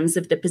in terms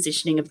of the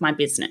positioning of my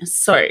business?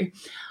 So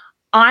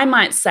I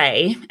might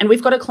say, and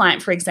we've got a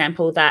client, for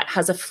example, that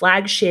has a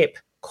flagship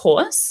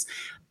course,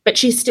 but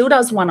she still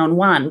does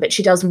one-on-one, but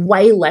she does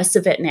way less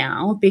of it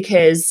now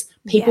because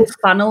people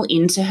funnel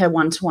into her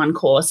one-to-one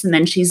course, and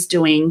then she's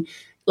doing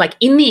like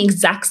in the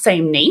exact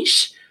same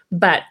niche,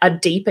 but a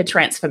deeper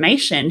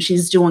transformation.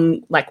 She's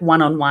doing like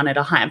one-on-one at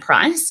a higher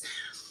price.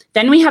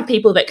 Then we have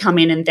people that come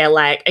in and they're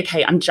like,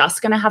 okay, I'm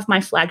just going to have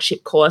my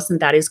flagship course and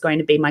that is going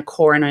to be my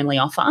core and only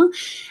offer.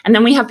 And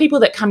then we have people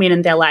that come in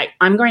and they're like,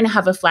 I'm going to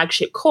have a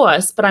flagship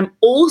course, but I'm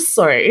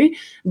also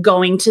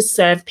going to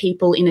serve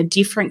people in a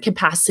different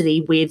capacity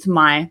with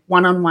my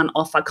one-on-one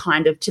offer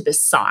kind of to the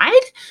side.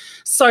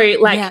 So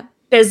like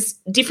there's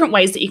different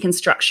ways that you can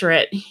structure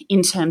it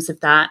in terms of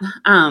that.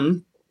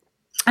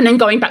 And then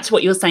going back to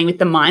what you were saying with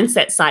the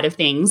mindset side of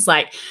things,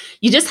 like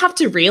you just have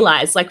to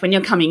realize like when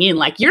you're coming in,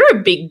 like you're a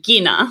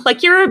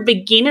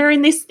beginner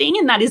in this thing,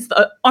 and that is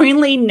the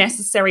only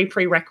necessary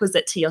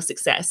prerequisite to your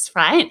success,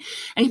 right?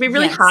 And it can be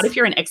really hard if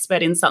you're an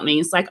expert in something.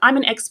 It's like, I'm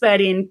an expert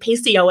in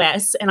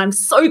PCOS and I'm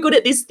so good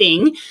at this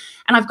thing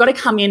and I've got to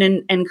come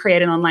in and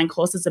create an online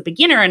course as a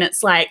beginner. And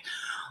it's like,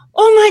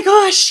 oh my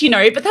gosh,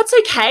 but that's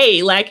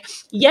okay. Like,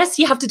 yes,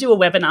 you have to do a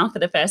webinar for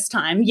the first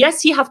time.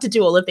 Yes, you have to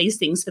do all of these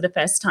things for the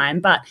first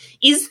time. But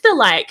is the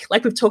like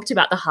we've talked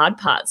about the hard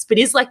parts, but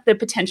is like the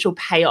potential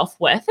payoff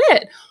worth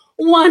it?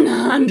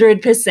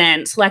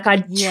 100%. Like,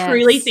 I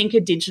truly think a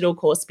digital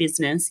course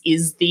business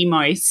is the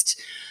most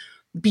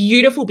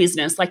beautiful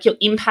business. Like, you're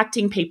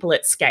impacting people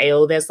at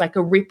scale. There's like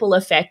a ripple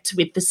effect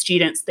with the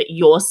students that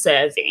you're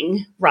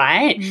serving,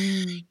 right?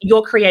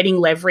 You're creating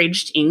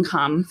leveraged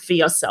income for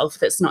yourself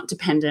that's not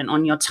dependent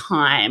on your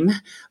time.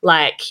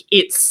 Like,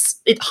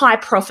 it's high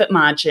profit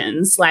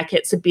margins. Like,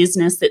 it's a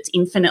business that's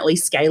infinitely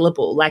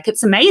scalable. Like,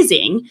 it's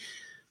amazing.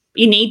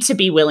 You need to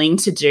be willing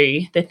to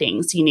do the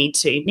things. You need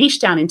to niche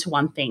down into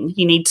one thing.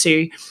 You need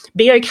to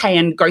be okay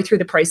and go through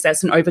the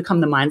process and overcome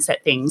the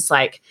mindset things.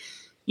 Like,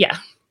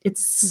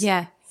 it's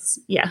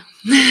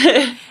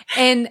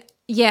and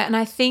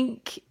I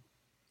think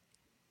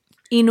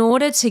in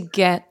order to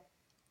get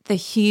the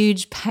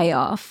huge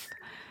payoff,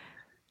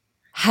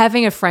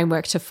 having a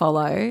framework to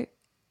follow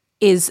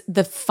is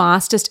the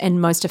fastest and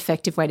most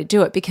effective way to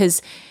do it,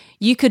 because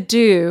you could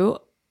do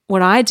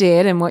what I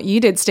did and what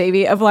you did,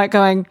 Stevie, of like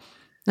going,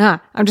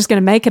 I'm just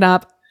going to make it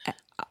up.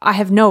 I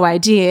have no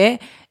idea.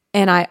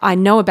 And I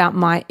know about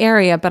my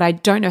area, but I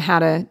don't know how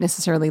to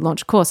necessarily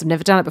launch a course. I've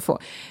never done it before.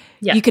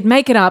 Yeah. You could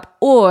make it up,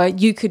 or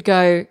you could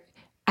go,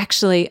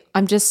 actually,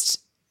 I'm just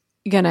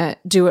going to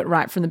do it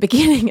right from the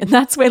beginning. And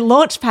that's where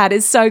Launchpad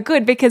is so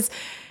good, because,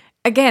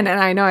 again,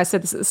 and I know I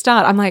said this at the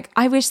start, I'm like,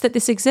 I wish that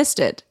this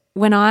existed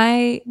when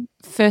I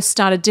first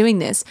started doing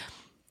this,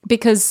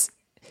 because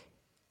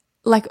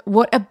like,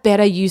 what a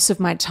better use of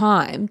my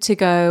time to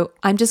go,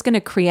 I'm just going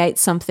to create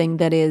something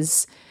that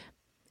is,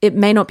 it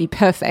may not be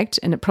perfect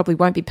and it probably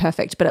won't be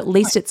perfect, but at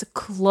least it's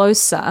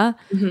closer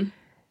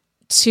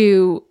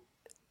to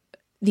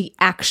the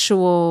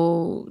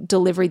actual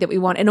delivery that we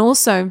want. And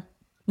also,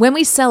 when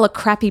we sell a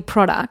crappy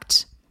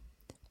product,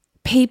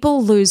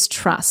 people lose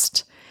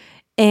trust.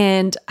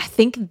 And I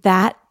think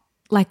that,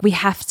 like, we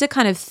have to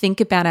kind of think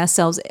about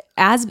ourselves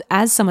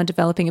as someone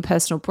developing a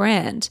personal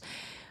brand.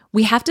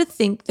 We have to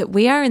think that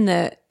we are in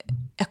the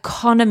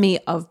economy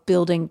of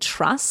building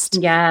trust.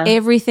 Yeah.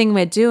 Everything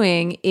we're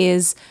doing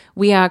is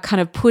we are kind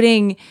of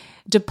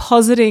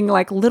depositing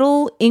like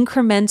little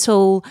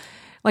incremental,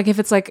 like if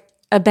it's like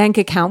a bank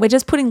account, we're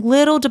just putting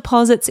little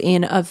deposits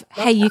in of,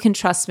 hey, you can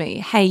trust me.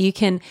 Hey, you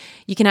can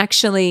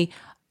actually,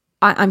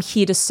 I'm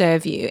here to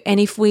serve you. And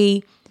if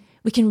we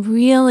can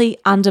really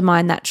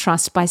undermine that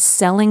trust by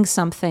selling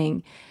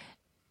something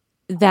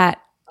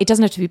that, it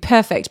doesn't have to be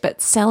perfect, but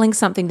selling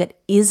something that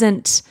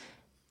isn't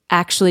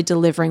actually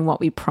delivering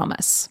what we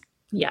promise.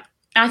 Yeah.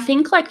 I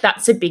think like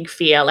that's a big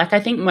fear. Like, I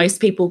think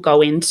most people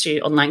go into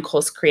online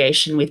course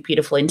creation with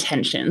beautiful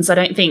intentions. I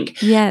don't think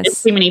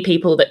there's too many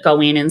people that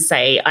go in and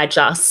say,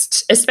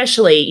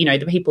 especially,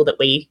 the people that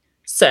we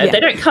serve, they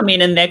don't come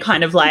in and they're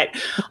kind of like,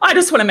 I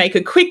just want to make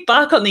a quick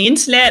buck on the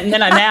internet and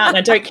then I'm out and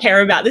I don't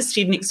care about the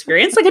student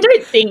experience. Like, I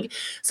do think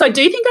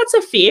that's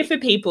a fear for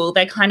people.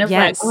 They're kind of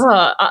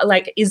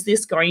like, is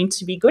this going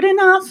to be good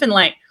enough? And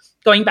like,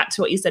 going back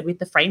to what you said with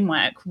the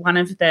framework, one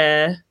of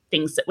the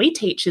things that we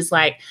teach is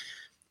like,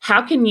 how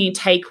can you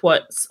take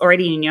what's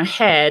already in your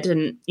head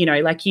and,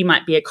 like you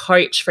might be a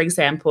coach, for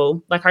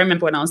example. Like, I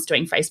remember when I was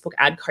doing Facebook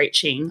ad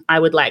coaching, I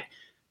would like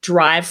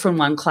drive from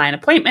one client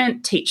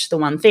appointment, teach the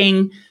one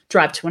thing,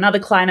 drive to another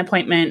client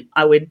appointment.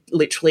 I would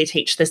literally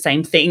teach the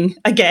same thing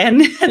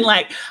again. And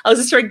like, I was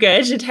just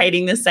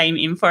regurgitating the same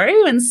info.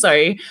 And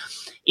so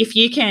if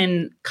you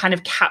can kind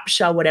of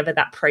capture whatever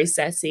that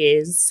process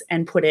is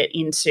and put it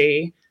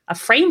into a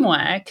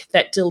framework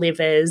that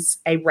delivers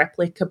a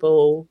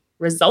replicable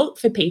result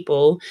for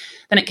people,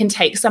 then it can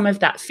take some of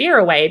that fear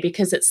away,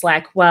 because it's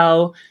like,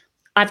 well,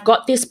 I've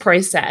got this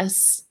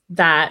process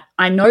that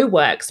I know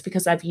works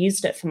because I've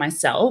used it for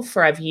myself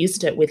or I've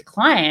used it with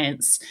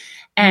clients,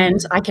 and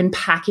I can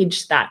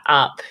package that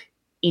up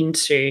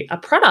into a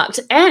product.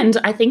 And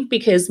I think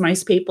because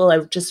most people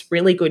are just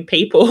really good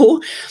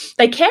people,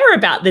 they care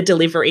about the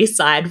delivery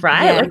side,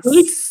 right? Yes. Like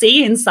we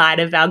see inside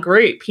of our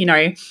group,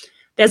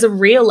 there's a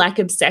real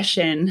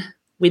obsession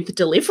with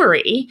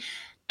delivery.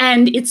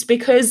 And it's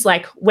because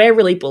we're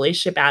really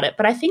bullish about it.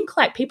 But I think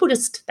people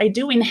they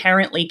do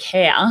inherently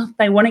care.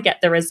 They want to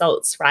get the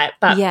results, right?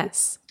 But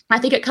yes, I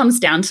think it comes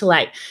down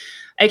to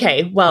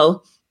okay,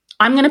 well,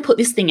 I'm going to put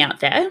this thing out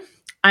there.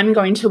 I'm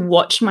going to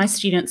watch my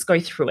students go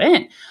through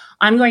it.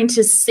 I'm going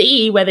to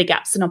see where the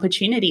gaps and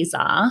opportunities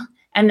are,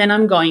 and then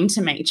I'm going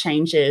to make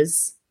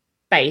changes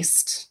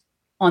based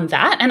on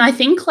that. And I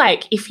think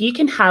if you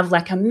can have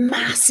a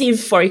massive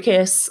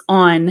focus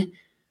on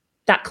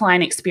that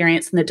client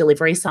experience and the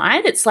delivery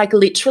side, it's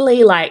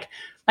literally like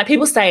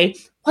people say,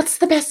 what's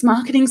the best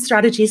marketing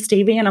strategy,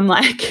 Stevie? And I'm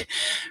like,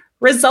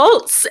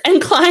 results and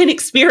client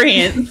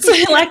experience.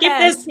 Yes. If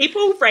there's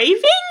people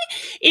raving,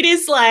 it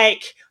is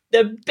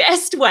the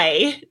best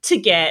way to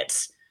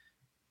get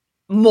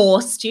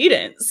more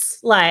students.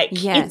 Yes.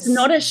 It's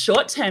not a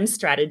short-term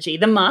strategy.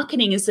 The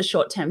marketing is the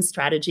short-term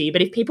strategy.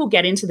 But if people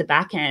get into the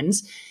back end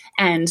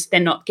and they're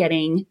not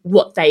getting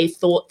what they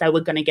thought they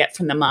were going to get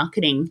from the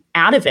marketing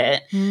out of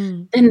it,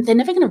 then they're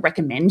never going to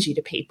recommend you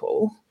to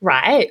people,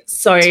 right?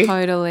 So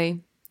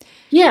totally.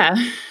 Yeah.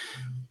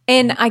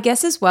 And I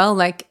guess as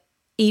well,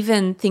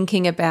 even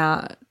thinking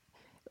about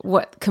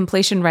what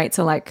completion rates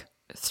are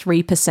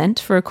 3%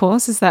 for a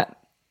course, is that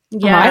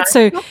right?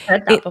 So I've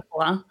heard that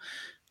before.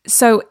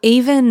 So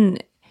even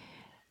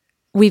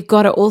we've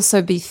got to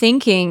also be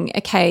thinking,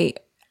 okay,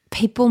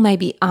 people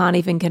maybe aren't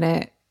even going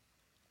to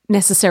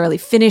necessarily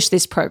finish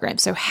this program.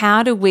 So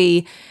how do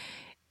we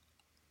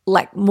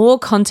more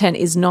content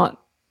is not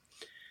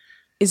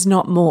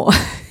more.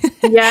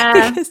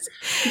 Yeah.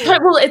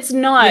 Well, it's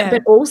not. Yeah.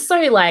 But also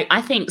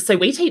I think so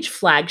we teach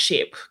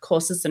flagship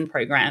courses and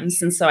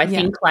programs. And so I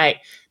think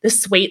the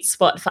sweet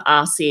spot for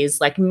us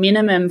is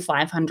minimum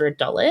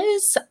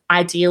 $500.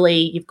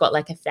 Ideally, you've got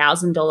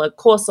 $1,000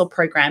 course or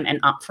program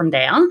and up from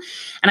there.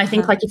 And I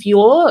think if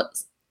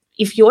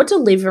you're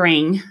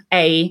delivering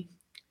a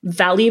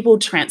valuable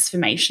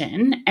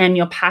transformation and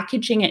you're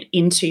packaging it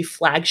into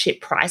flagship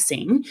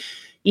pricing,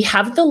 you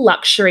have the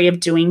luxury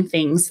of doing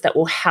things that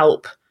will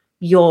help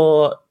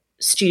your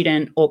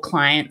student or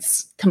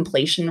clients'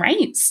 completion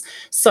rates.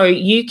 So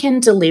you can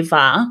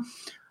deliver,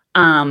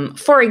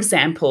 for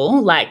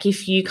example,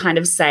 if you kind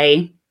of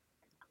say,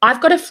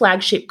 I've got a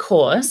flagship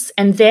course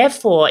and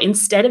therefore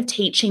instead of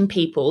teaching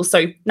people,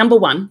 so number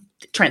one,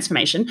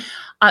 transformation,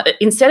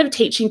 instead of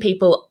teaching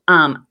people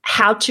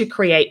how to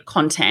create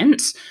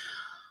content,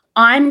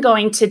 I'm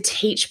going to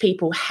teach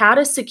people how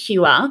to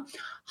secure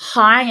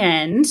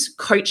high-end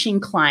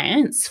coaching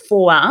clients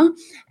for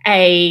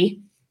a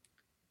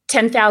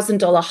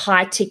 $10,000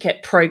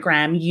 high-ticket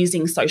program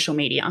using social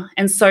media.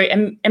 And so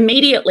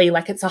immediately,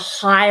 it's a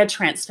higher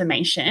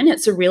transformation.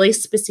 It's a really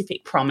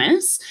specific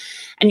promise.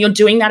 And you're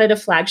doing that at a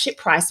flagship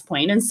price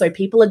point. And so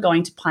people are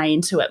going to pay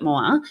into it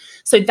more.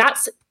 So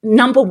that's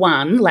number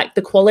one,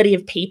 the quality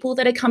of people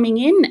that are coming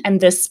in and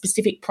the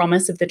specific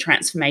promise of the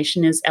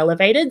transformation is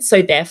elevated.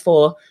 So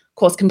therefore,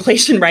 course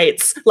completion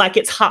rates,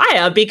 it's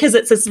higher because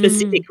it's a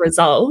specific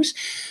result.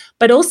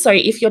 But also,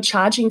 if you're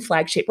charging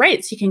flagship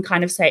rates, you can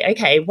kind of say,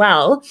 okay,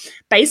 well,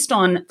 based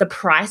on the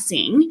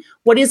pricing,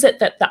 what is it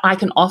that I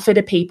can offer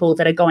to people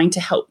that are going to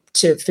help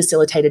to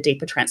facilitate a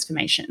deeper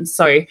transformation?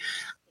 So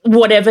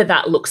whatever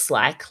that looks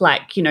like,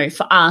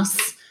 for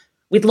us,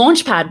 with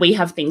Launchpad, we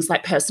have things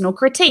like personal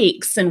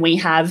critiques and we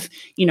have,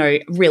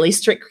 really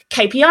strict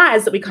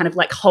KPIs that we kind of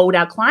hold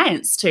our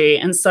clients to.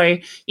 And so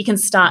you can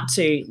start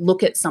to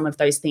look at some of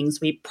those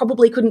things. We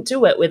probably couldn't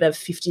do it with a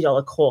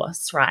 $50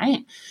 course,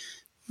 right?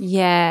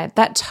 Yeah,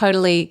 that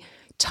totally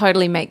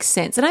makes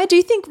sense. And I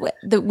do think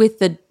that with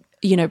the,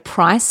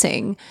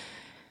 pricing,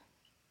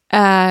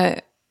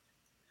 when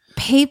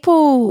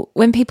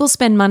people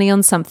spend money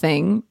on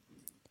something,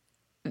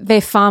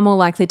 they're far more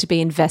likely to be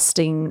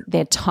investing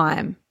their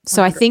time.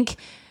 So I think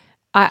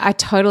I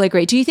totally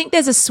agree. Do you think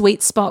there's a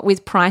sweet spot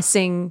with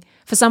pricing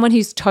for someone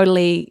who's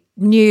totally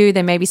new,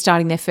 they may be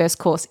starting their first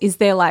course? Is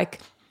there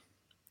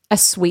a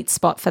sweet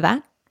spot for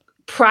that?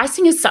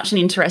 Pricing is such an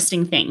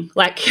interesting thing.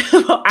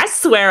 I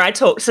swear I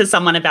talk to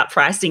someone about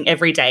pricing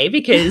every day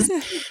because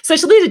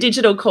especially the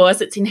digital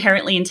course, it's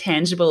inherently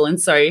intangible. And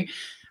so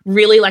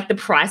really the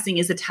pricing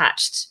is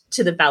attached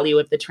to the value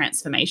of the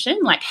transformation.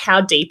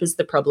 How deep is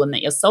the problem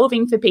that you're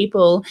solving for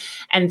people?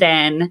 And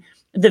then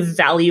the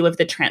value of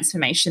the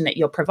transformation that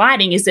you're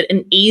providing. Is it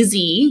an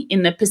easy,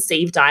 in the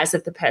perceived eyes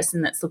of the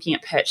person that's looking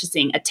at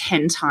purchasing, a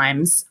 10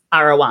 times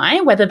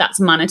ROI, whether that's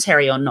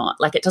monetary or not?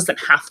 It doesn't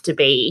have to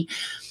be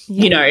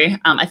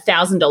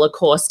 $1,000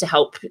 course to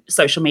help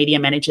social media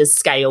managers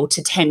scale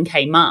to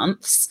 10K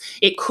months.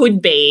 It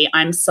could be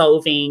I'm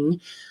solving,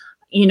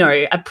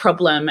 a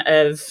problem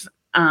of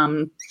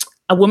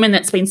a woman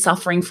that's been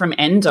suffering from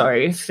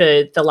endo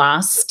for the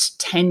last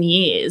 10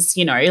 years,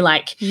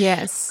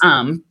 Yes.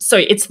 So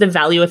it's the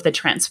value of the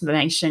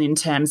transformation in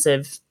terms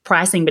of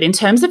pricing, but in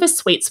terms of a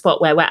sweet spot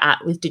where we're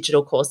at with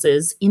digital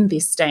courses in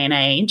this day and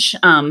age,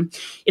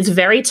 it's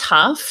very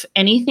tough.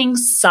 Anything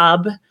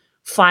sub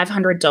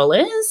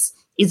 $500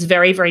 is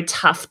very, very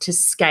tough to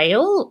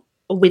scale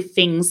with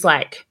things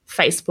like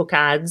Facebook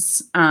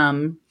ads,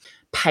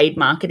 paid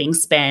marketing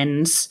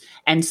spend,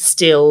 and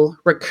still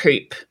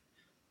recoup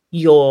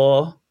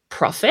your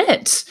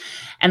profit.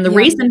 And the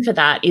reason for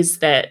that is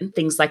that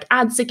things like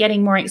ads are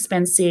getting more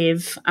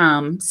expensive.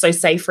 So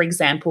say, for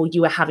example,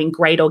 you are having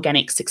great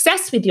organic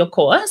success with your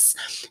course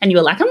and you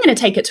were like, I'm going to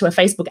take it to a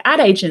Facebook ad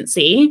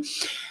agency.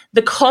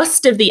 The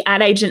cost of the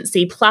ad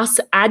agency plus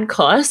ad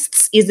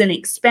costs is an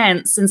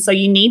expense. And so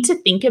you need to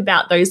think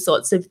about those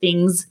sorts of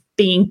things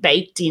being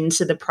baked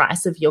into the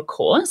price of your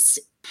course.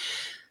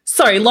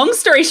 So long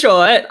story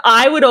short,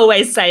 I would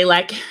always say,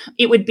 like,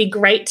 it would be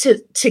great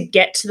to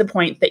get to the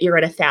point that you're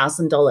at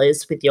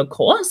 $1,000 with your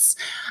course.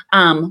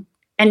 And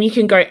you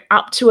can go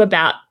up to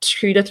about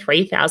 $2,000 to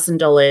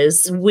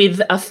 $3,000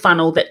 with a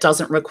funnel that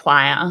doesn't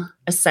require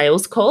a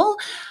sales call.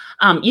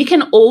 You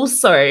can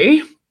also,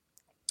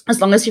 as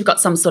long as you've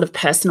got some sort of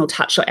personal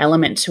touch or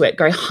element to it,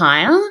 go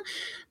higher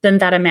than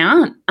that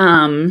amount.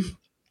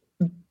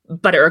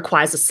 But it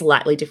requires a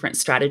slightly different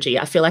strategy.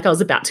 I feel like I was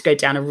about to go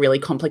down a really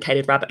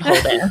complicated rabbit hole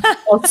there.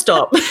 I'll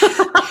stop.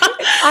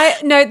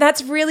 No,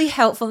 that's really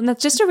helpful. And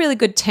that's just a really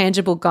good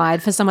tangible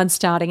guide for someone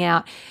starting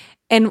out.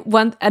 And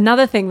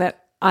another thing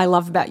that I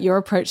love about your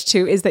approach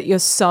too is that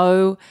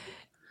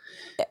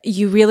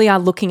you really are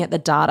looking at the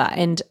data.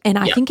 And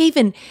I think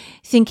even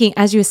thinking,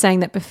 as you were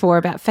saying that before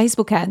about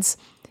Facebook ads,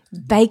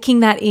 baking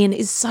that in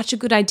is such a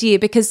good idea,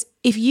 because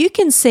if you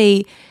can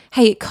see,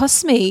 hey, it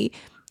costs me,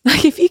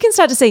 like if you can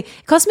start to see,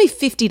 it costs me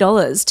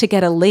 $50 to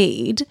get a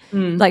lead,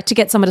 like to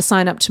get someone to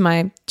sign up to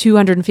my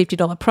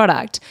 $250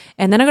 product,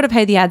 and then I got to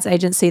pay the ads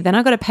agency, then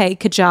I got to pay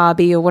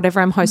Kajabi or whatever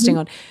I'm hosting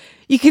on.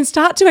 You can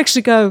start to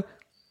actually go,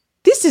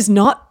 this is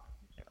not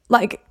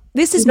profitable.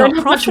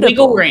 Much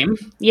wiggle room.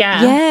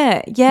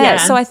 Yeah.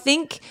 So I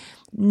think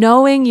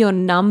knowing your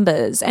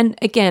numbers, and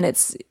again,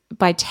 it's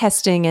by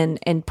testing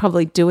and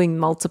probably doing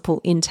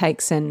multiple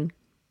intakes and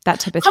that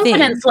type of thing.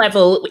 Confidence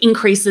level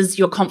increases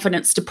your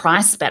confidence to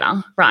price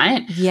better,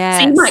 right?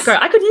 Yes. So you might go,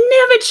 I could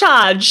never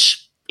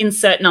charge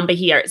insert number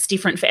here. It's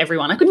different for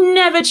everyone. I could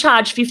never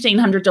charge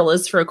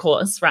 $1,500 for a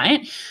course,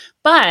 right?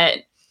 But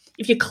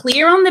if you're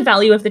clear on the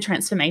value of the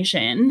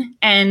transformation,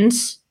 and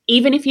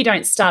even if you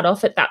don't start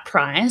off at that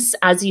price,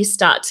 as you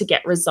start to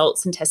get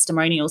results and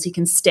testimonials, you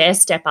can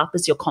step up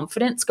as your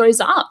confidence goes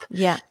up.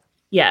 Yeah.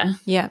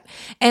 Yeah.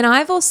 And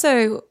I've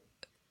also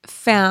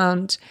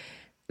found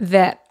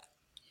that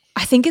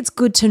I think it's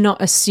good to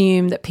not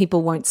assume that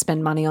people won't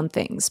spend money on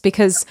things,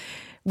 because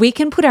we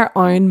can put our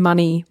own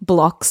money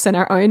blocks and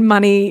our own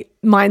money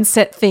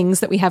mindset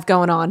things that we have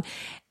going on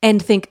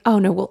and think, oh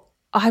no, well,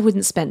 I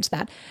wouldn't spend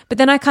that. But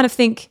then I kind of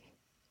think,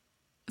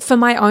 for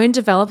my own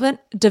development,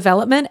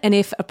 and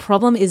if a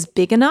problem is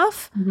big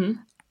enough,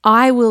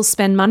 I will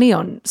spend money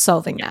on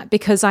solving that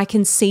because I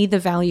can see the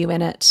value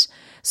in it.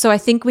 So I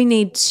think we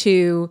need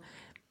to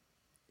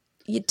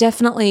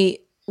definitely,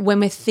 when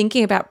we're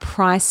thinking about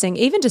pricing,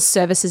 even just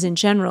services in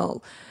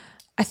general,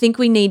 I think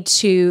we need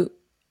to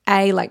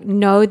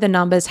know the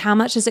numbers. How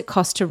much does it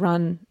cost to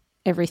run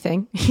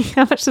everything?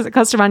 How much does it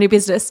cost to run your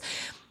business?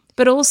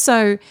 But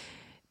also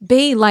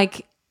be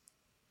like,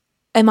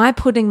 am I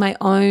putting my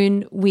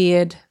own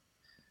weird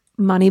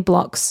money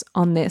blocks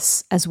on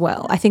this as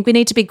well? I think we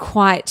need to be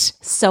quite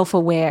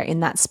self-aware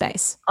in that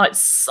space. Oh,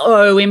 it's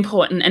so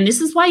important. And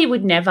this is why you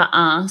would never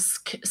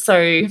ask.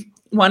 So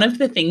one of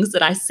the things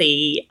that I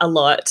see a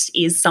lot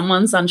is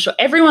someone's unsure.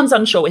 Everyone's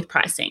unsure with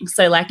pricing.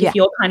 So if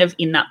you're kind of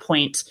in that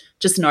point,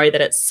 just know that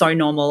it's so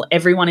normal.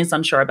 Everyone is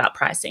unsure about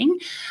pricing.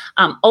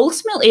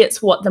 Ultimately, it's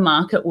what the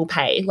market will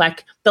pay.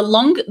 Like the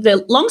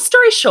long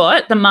story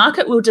short, the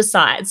market will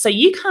decide. So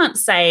you can't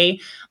say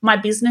my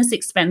business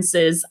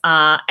expenses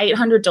are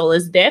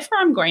 $800, therefore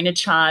I'm going to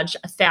charge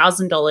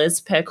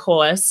 $1,000 per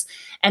course.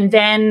 And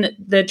then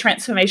the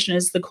transformation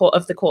of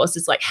the course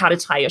is like how to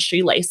tie your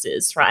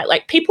shoelaces, right?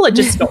 Like people are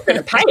just not going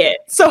to pay it.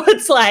 So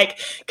it's like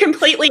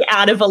completely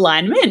out of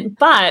alignment.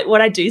 But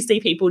what I do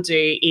see people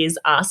do is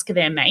ask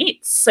their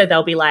mates. So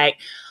they'll be like,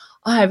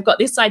 oh, I've got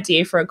this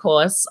idea for a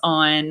course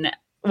on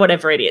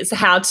whatever it is,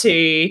 how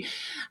to,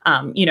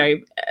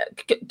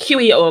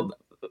 QE or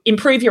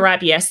improve your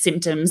IBS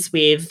symptoms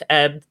with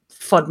a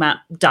FODMAP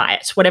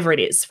diet, whatever it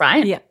is,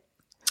 right? Yeah.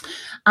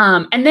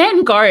 And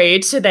then go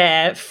to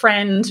their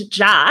friend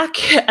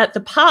Jack at the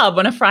pub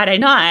on a Friday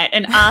night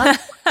and ask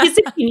his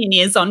opinion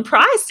is on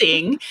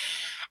pricing.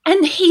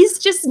 And he's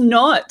just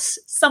not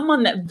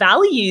someone that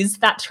values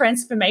that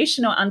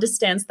transformation or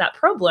understands that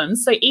problem.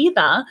 So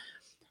either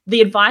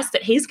the advice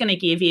that he's going to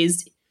give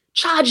is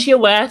charge your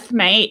worth,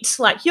 mate.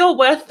 Like you're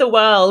worth the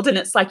world. And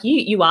it's like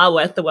you are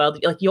worth the world.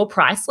 Like you're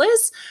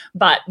priceless,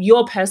 but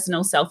your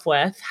personal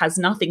self-worth has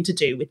nothing to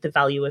do with the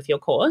value of your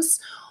course.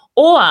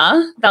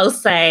 Or they'll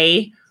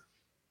say,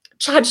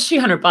 charge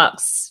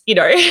 $200,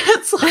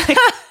 it's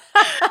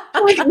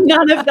like,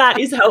 none of that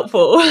is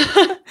helpful.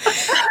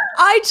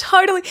 I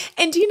totally,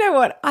 and do you know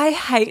what? I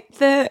hate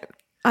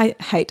I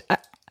hate,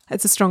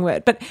 it's a strong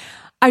word, but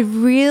I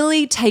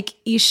really take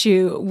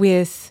issue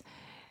with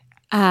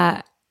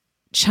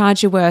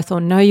charge your worth or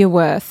know your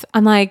worth.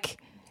 I'm like,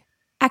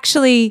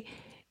 actually,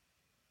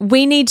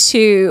 we need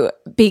to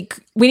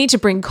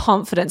bring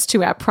confidence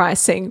to our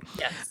pricing.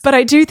 Yes. But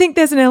I do think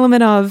there's an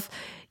element of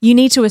you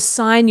need to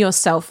assign your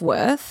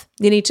self-worth.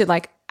 You need to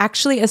like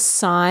actually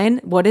assign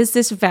what is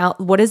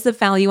the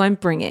value I'm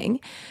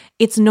bringing.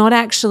 It's not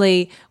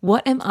actually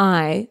what am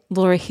I,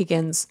 Laura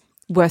Higgins,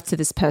 worth to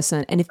this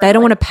person. And if they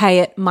don't want to pay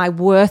it, my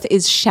worth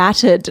is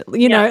shattered.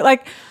 You know,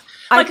 like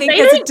I think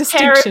there's a distinction.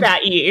 They don't care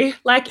about you.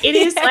 Like it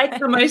is like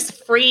the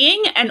most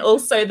freeing and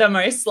also the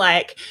most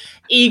like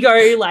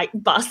ego like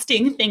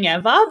busting thing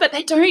ever, but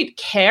they don't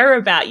care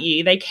about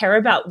you. They care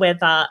about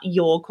whether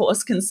your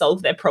course can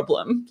solve their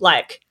problem.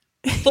 Like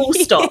full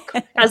stop.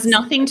 Yes. Has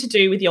nothing to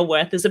do with your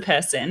worth as a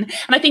person.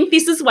 And I think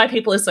this is why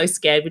people are so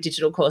scared with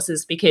digital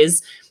courses,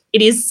 because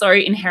it is so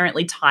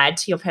inherently tied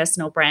to your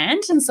personal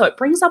brand. And so it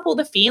brings up all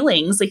the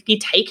feelings. If you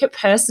take it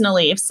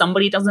personally, if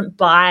somebody doesn't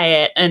buy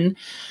it, and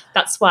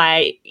that's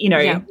why, you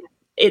know,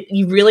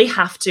 you really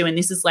have to, and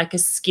this is like a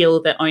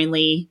skill that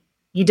only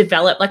you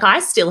develop. Like I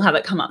still have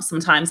it come up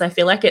sometimes. I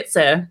feel like it's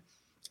a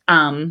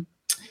muscle,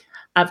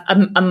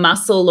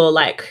 or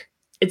like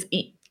it's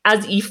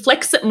as you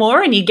flex it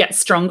more and you get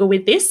stronger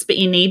with this, but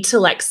you need to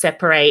like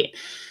separate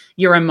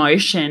your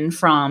emotion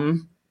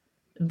from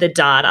the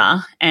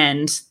data.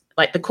 And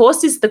like the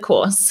course is the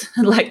course,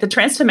 like the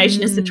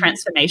transformation is the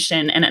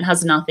transformation, and it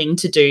has nothing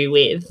to do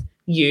with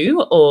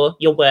you or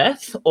your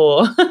worth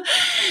or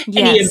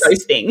any of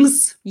those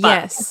things.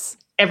 But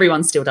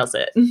everyone still does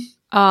it.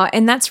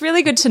 And that's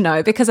really good to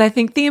know, because I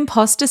think the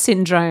imposter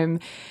syndrome,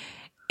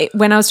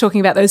 when I was talking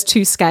about those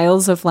two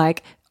scales of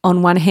like,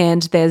 on one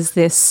hand, there's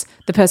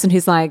the person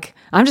who's like,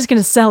 I'm just going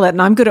to sell it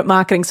and I'm good at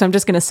marketing, so I'm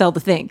just going to sell the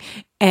thing.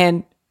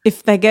 And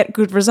if they get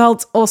good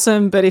results,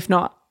 awesome. But if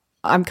not,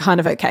 I'm kind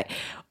of okay.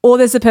 Or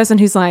there's the person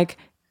who's like,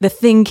 the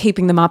thing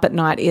keeping them up at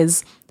night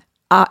is,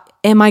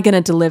 am I going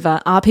to deliver?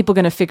 Are people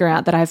going to figure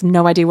out that I have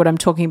no idea what I'm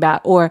talking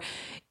about? Or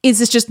is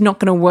this just not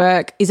going to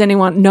work?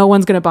 No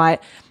one's going to buy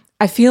it?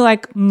 I feel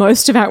like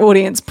most of our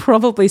audience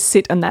probably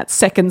sit on that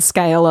second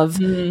scale of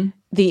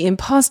the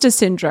imposter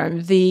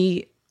syndrome,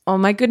 the, oh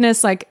my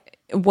goodness, like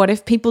what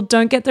if people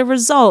don't get the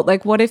result?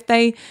 Like what if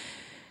they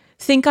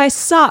think I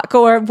suck?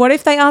 Or what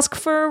if they ask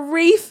for a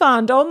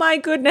refund? Oh my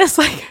goodness,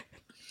 like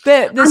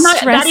the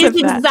stress that is of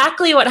that.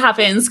 Exactly what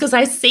happens, because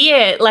I see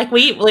it. Like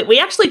we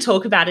actually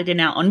talk about it in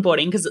our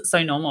onboarding because it's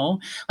so normal.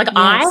 Like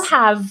I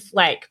have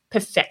like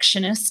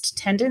perfectionist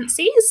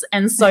tendencies,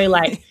 and so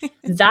like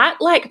that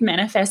like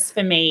manifests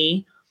for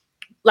me.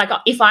 Like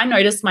if I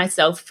notice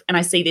myself, and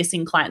I see this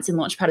in clients in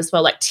Launchpad as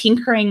well, like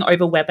tinkering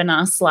over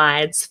webinar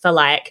slides for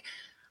like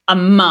a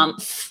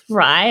month,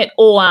 right?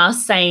 Or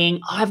saying,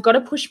 oh, I've got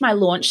to push my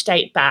launch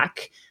date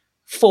back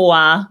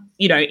for,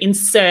 you know,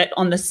 insert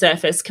on the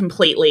surface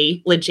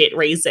completely legit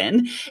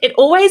reason. It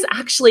always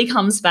actually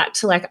comes back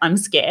to like, I'm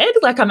scared.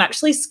 Like I'm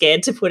actually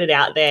scared to put it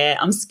out there.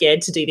 I'm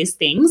scared to do this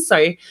thing.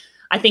 So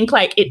I think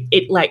like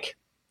it like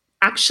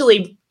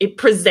actually it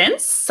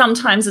presents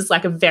sometimes as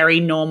like a very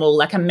normal,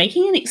 like I'm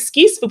making an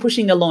excuse for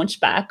pushing the launch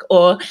back,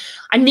 or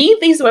I need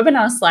these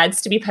webinar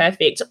slides to be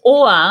perfect,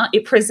 or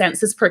it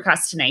presents as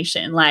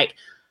procrastination. Like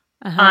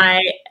I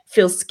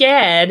feel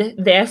scared,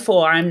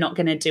 therefore I'm not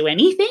going to do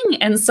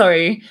anything. And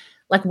so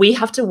like we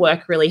have to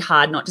work really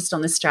hard, not just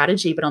on the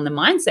strategy, but on the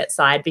mindset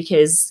side,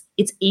 because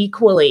it's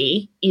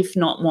equally, if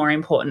not more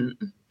important.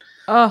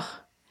 Oh,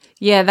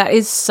 yeah, that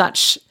is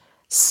such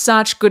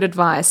good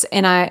advice.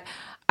 And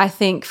I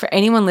think for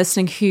anyone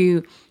listening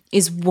who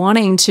is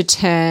wanting to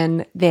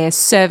turn their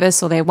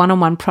service or their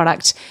one-on-one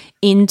product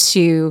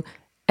into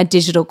a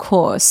digital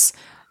course,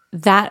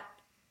 that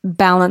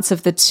balance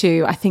of the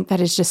two, I think that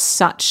is just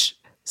such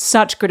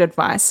good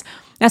advice.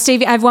 Now,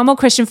 Stevie, I have one more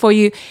question for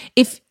you.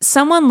 If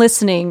someone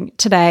listening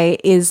today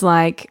is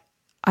like,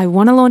 I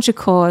want to launch a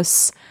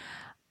course,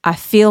 I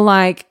feel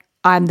like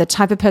I'm the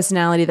type of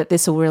personality that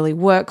this will really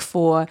work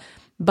for,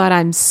 but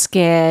I'm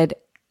scared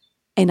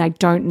and I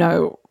don't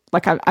know,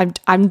 like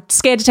I'm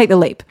scared to take the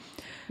leap.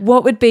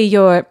 What would be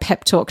your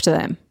pep talk to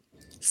them?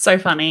 So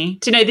funny.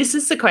 Do you know, this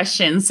is the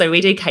question. So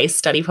we do case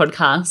study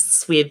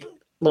podcasts with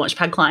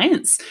Launchpad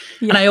clients.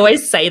 Yeah. And I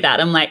always say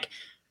that. I'm like,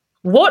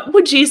 what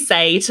would you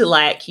say to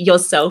like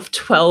yourself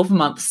 12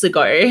 months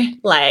ago?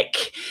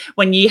 Like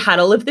when you had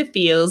all of the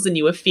feels and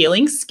you were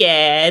feeling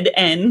scared,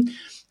 and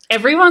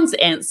everyone's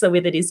answer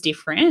with it is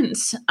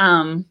different.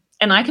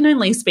 And I can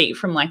only speak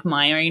from like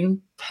my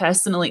own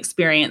personal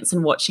experience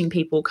and watching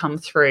people come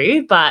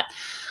through. But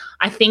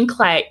I think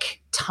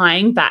like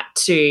tying back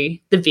to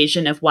the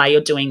vision of why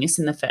you're doing this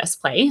in the first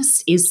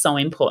place is so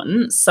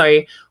important.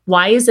 So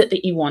why is it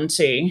that you want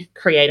to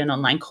create an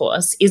online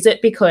course? Is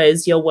it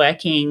because you're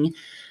working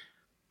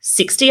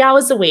 60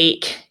 hours a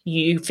week,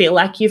 you feel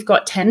like you've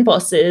got 10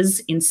 bosses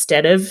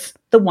instead of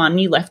the one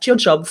you left your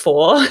job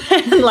for,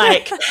 and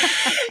like,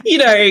 you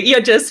know,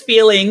 you're just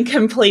feeling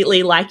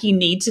completely like you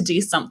need to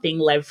do something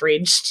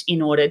leveraged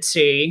in order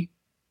to,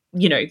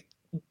 you know,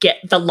 get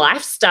the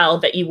lifestyle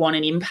that you want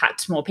and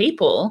impact more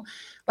people,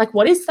 like,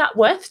 what is that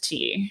worth to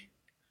you?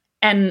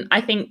 And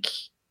I think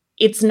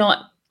it's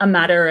not a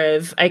matter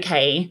of,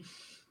 okay,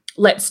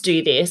 let's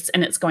do this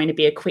and it's going to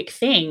be a quick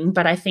thing.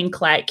 But I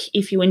think, like,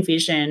 if you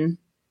envision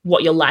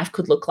what your life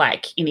could look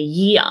like in a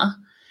year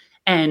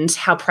and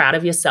how proud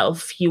of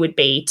yourself you would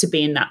be to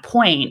be in that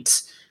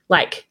point,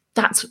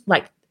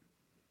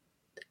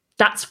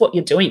 that's what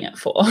you're doing it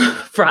for,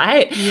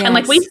 right? Yes. And,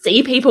 like, we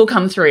see people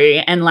come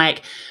through and,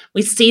 like,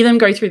 we see them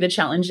go through the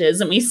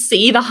challenges and we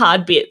see the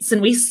hard bits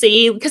and we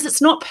see, because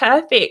it's not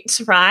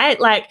perfect, right?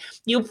 Like,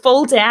 you'll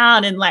fall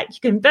down and, like,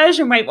 your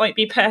conversion rate won't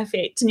be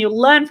perfect and you'll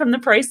learn from the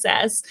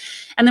process.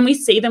 And then we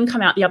see them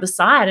come out the other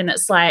side and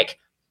it's like,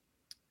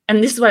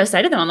 and this is what I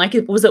say to them, I'm like,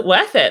 was it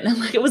worth it? And I'm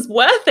like, it was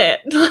worth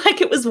it.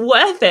 Like, it was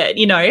worth it,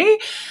 you know?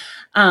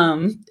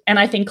 And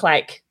I think,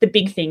 like, the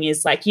big thing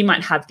is, like, you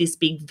might have this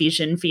big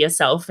vision for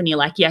yourself and you're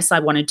like, yes, I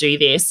want to do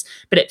this,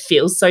 but it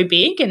feels so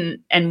big.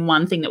 And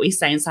one thing that we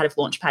say inside of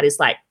Launchpad is,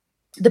 like,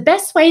 the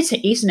best way to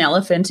eat an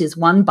elephant is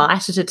one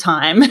bite at a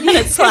time. And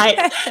it's like,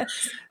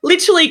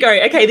 literally go,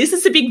 okay, this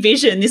is a big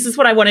vision. This is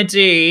what I want to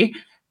do.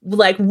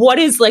 Like, what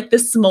is, like, the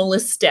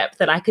smallest step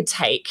that I could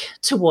take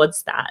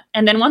towards that?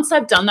 And then once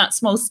I've done that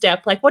small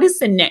step, like, what is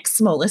the next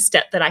smallest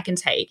step that I can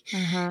take?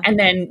 And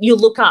then you'll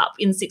look up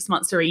in 6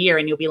 months or a year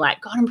and you'll be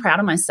like, God, I'm proud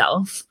of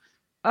myself.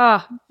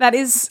 Oh, that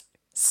is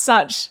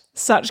such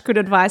good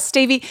advice.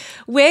 Stevie,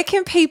 where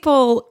can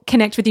people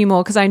connect with you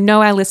more? Because I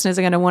know our listeners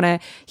are going to want to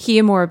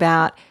hear more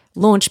about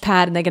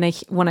Launchpad and they're going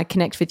to want to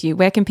connect with you.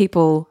 Where can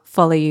people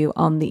follow you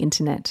on the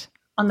internet?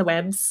 On the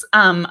webs.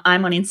 I'm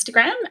on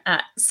Instagram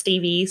at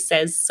Stevie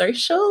Says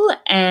Social,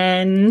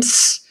 and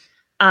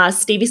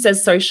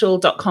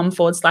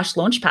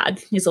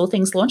steviesayssocial.com/launchpad is all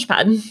things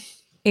Launchpad.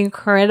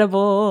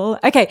 Incredible.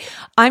 Okay,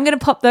 I'm going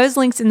to pop those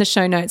links in the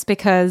show notes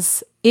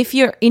because if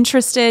you're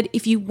interested,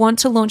 if you want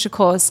to launch a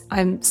course,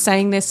 I'm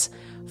saying this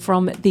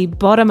from the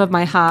bottom of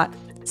my heart,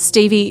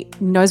 Stevie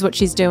knows what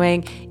she's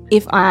doing.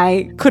 If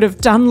I could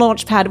have done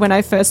Launchpad when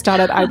I first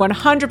started, I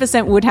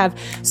 100% would have.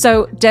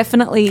 So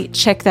definitely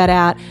check that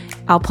out.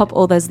 I'll pop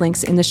all those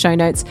links in the show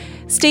notes.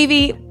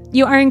 Stevie,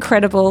 you are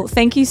incredible.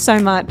 Thank you so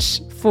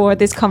much for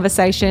this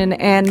conversation.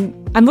 And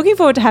I'm looking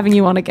forward to having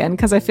you on again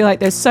because I feel like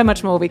there's so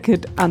much more we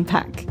could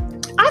unpack.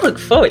 I look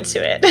forward to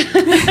it.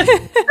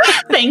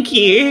 Thank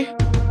you.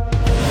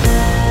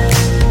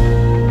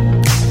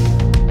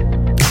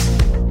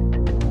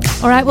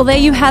 All right, well, there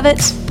you have it.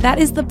 That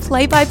is the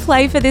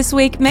play-by-play for this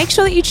week. Make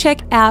sure that you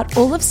check out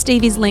all of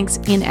Stevie's links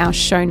in our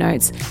show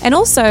notes. And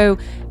also,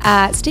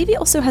 Stevie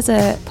also has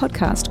a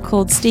podcast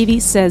called Stevie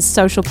Says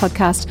Social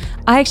Podcast.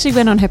 I actually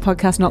went on her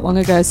podcast not long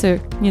ago, so,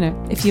 you know,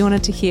 if you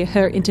wanted to hear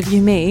her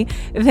interview me,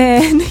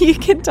 then you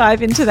can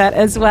dive into that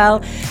as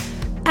well.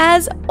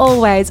 As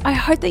always, I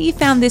hope that you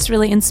found this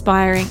really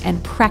inspiring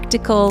and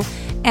practical,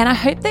 and I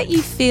hope that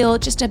you feel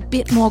just a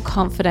bit more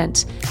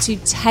confident to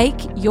take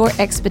your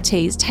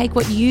expertise, take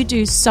what you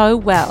do so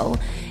well,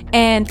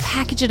 and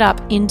package it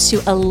up into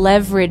a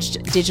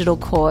leveraged digital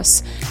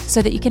course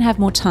so that you can have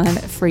more time,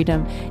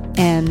 freedom,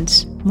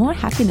 and more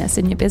happiness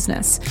in your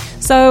business.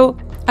 So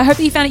I hope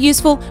that you found it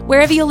useful.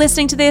 Wherever you're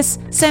listening to this,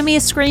 send me a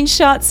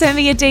screenshot, send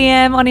me a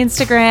DM on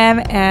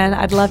Instagram, and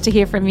I'd love to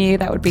hear from you.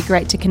 That would be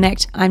great to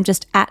connect. I'm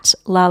just at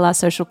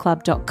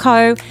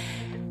lalasocialclub.co.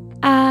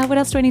 What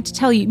else do I need to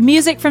tell you?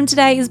 Music from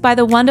today is by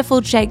the wonderful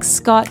Jake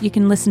Scott. You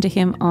can listen to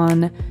him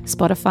on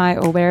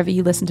Spotify or wherever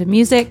you listen to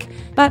music.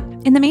 But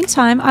in the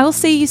meantime, I will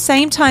see you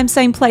same time,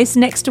 same place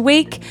next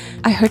week.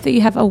 I hope that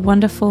you have a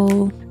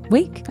wonderful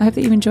week. I hope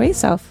that you enjoy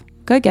yourself.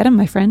 Go get 'em,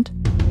 my friend.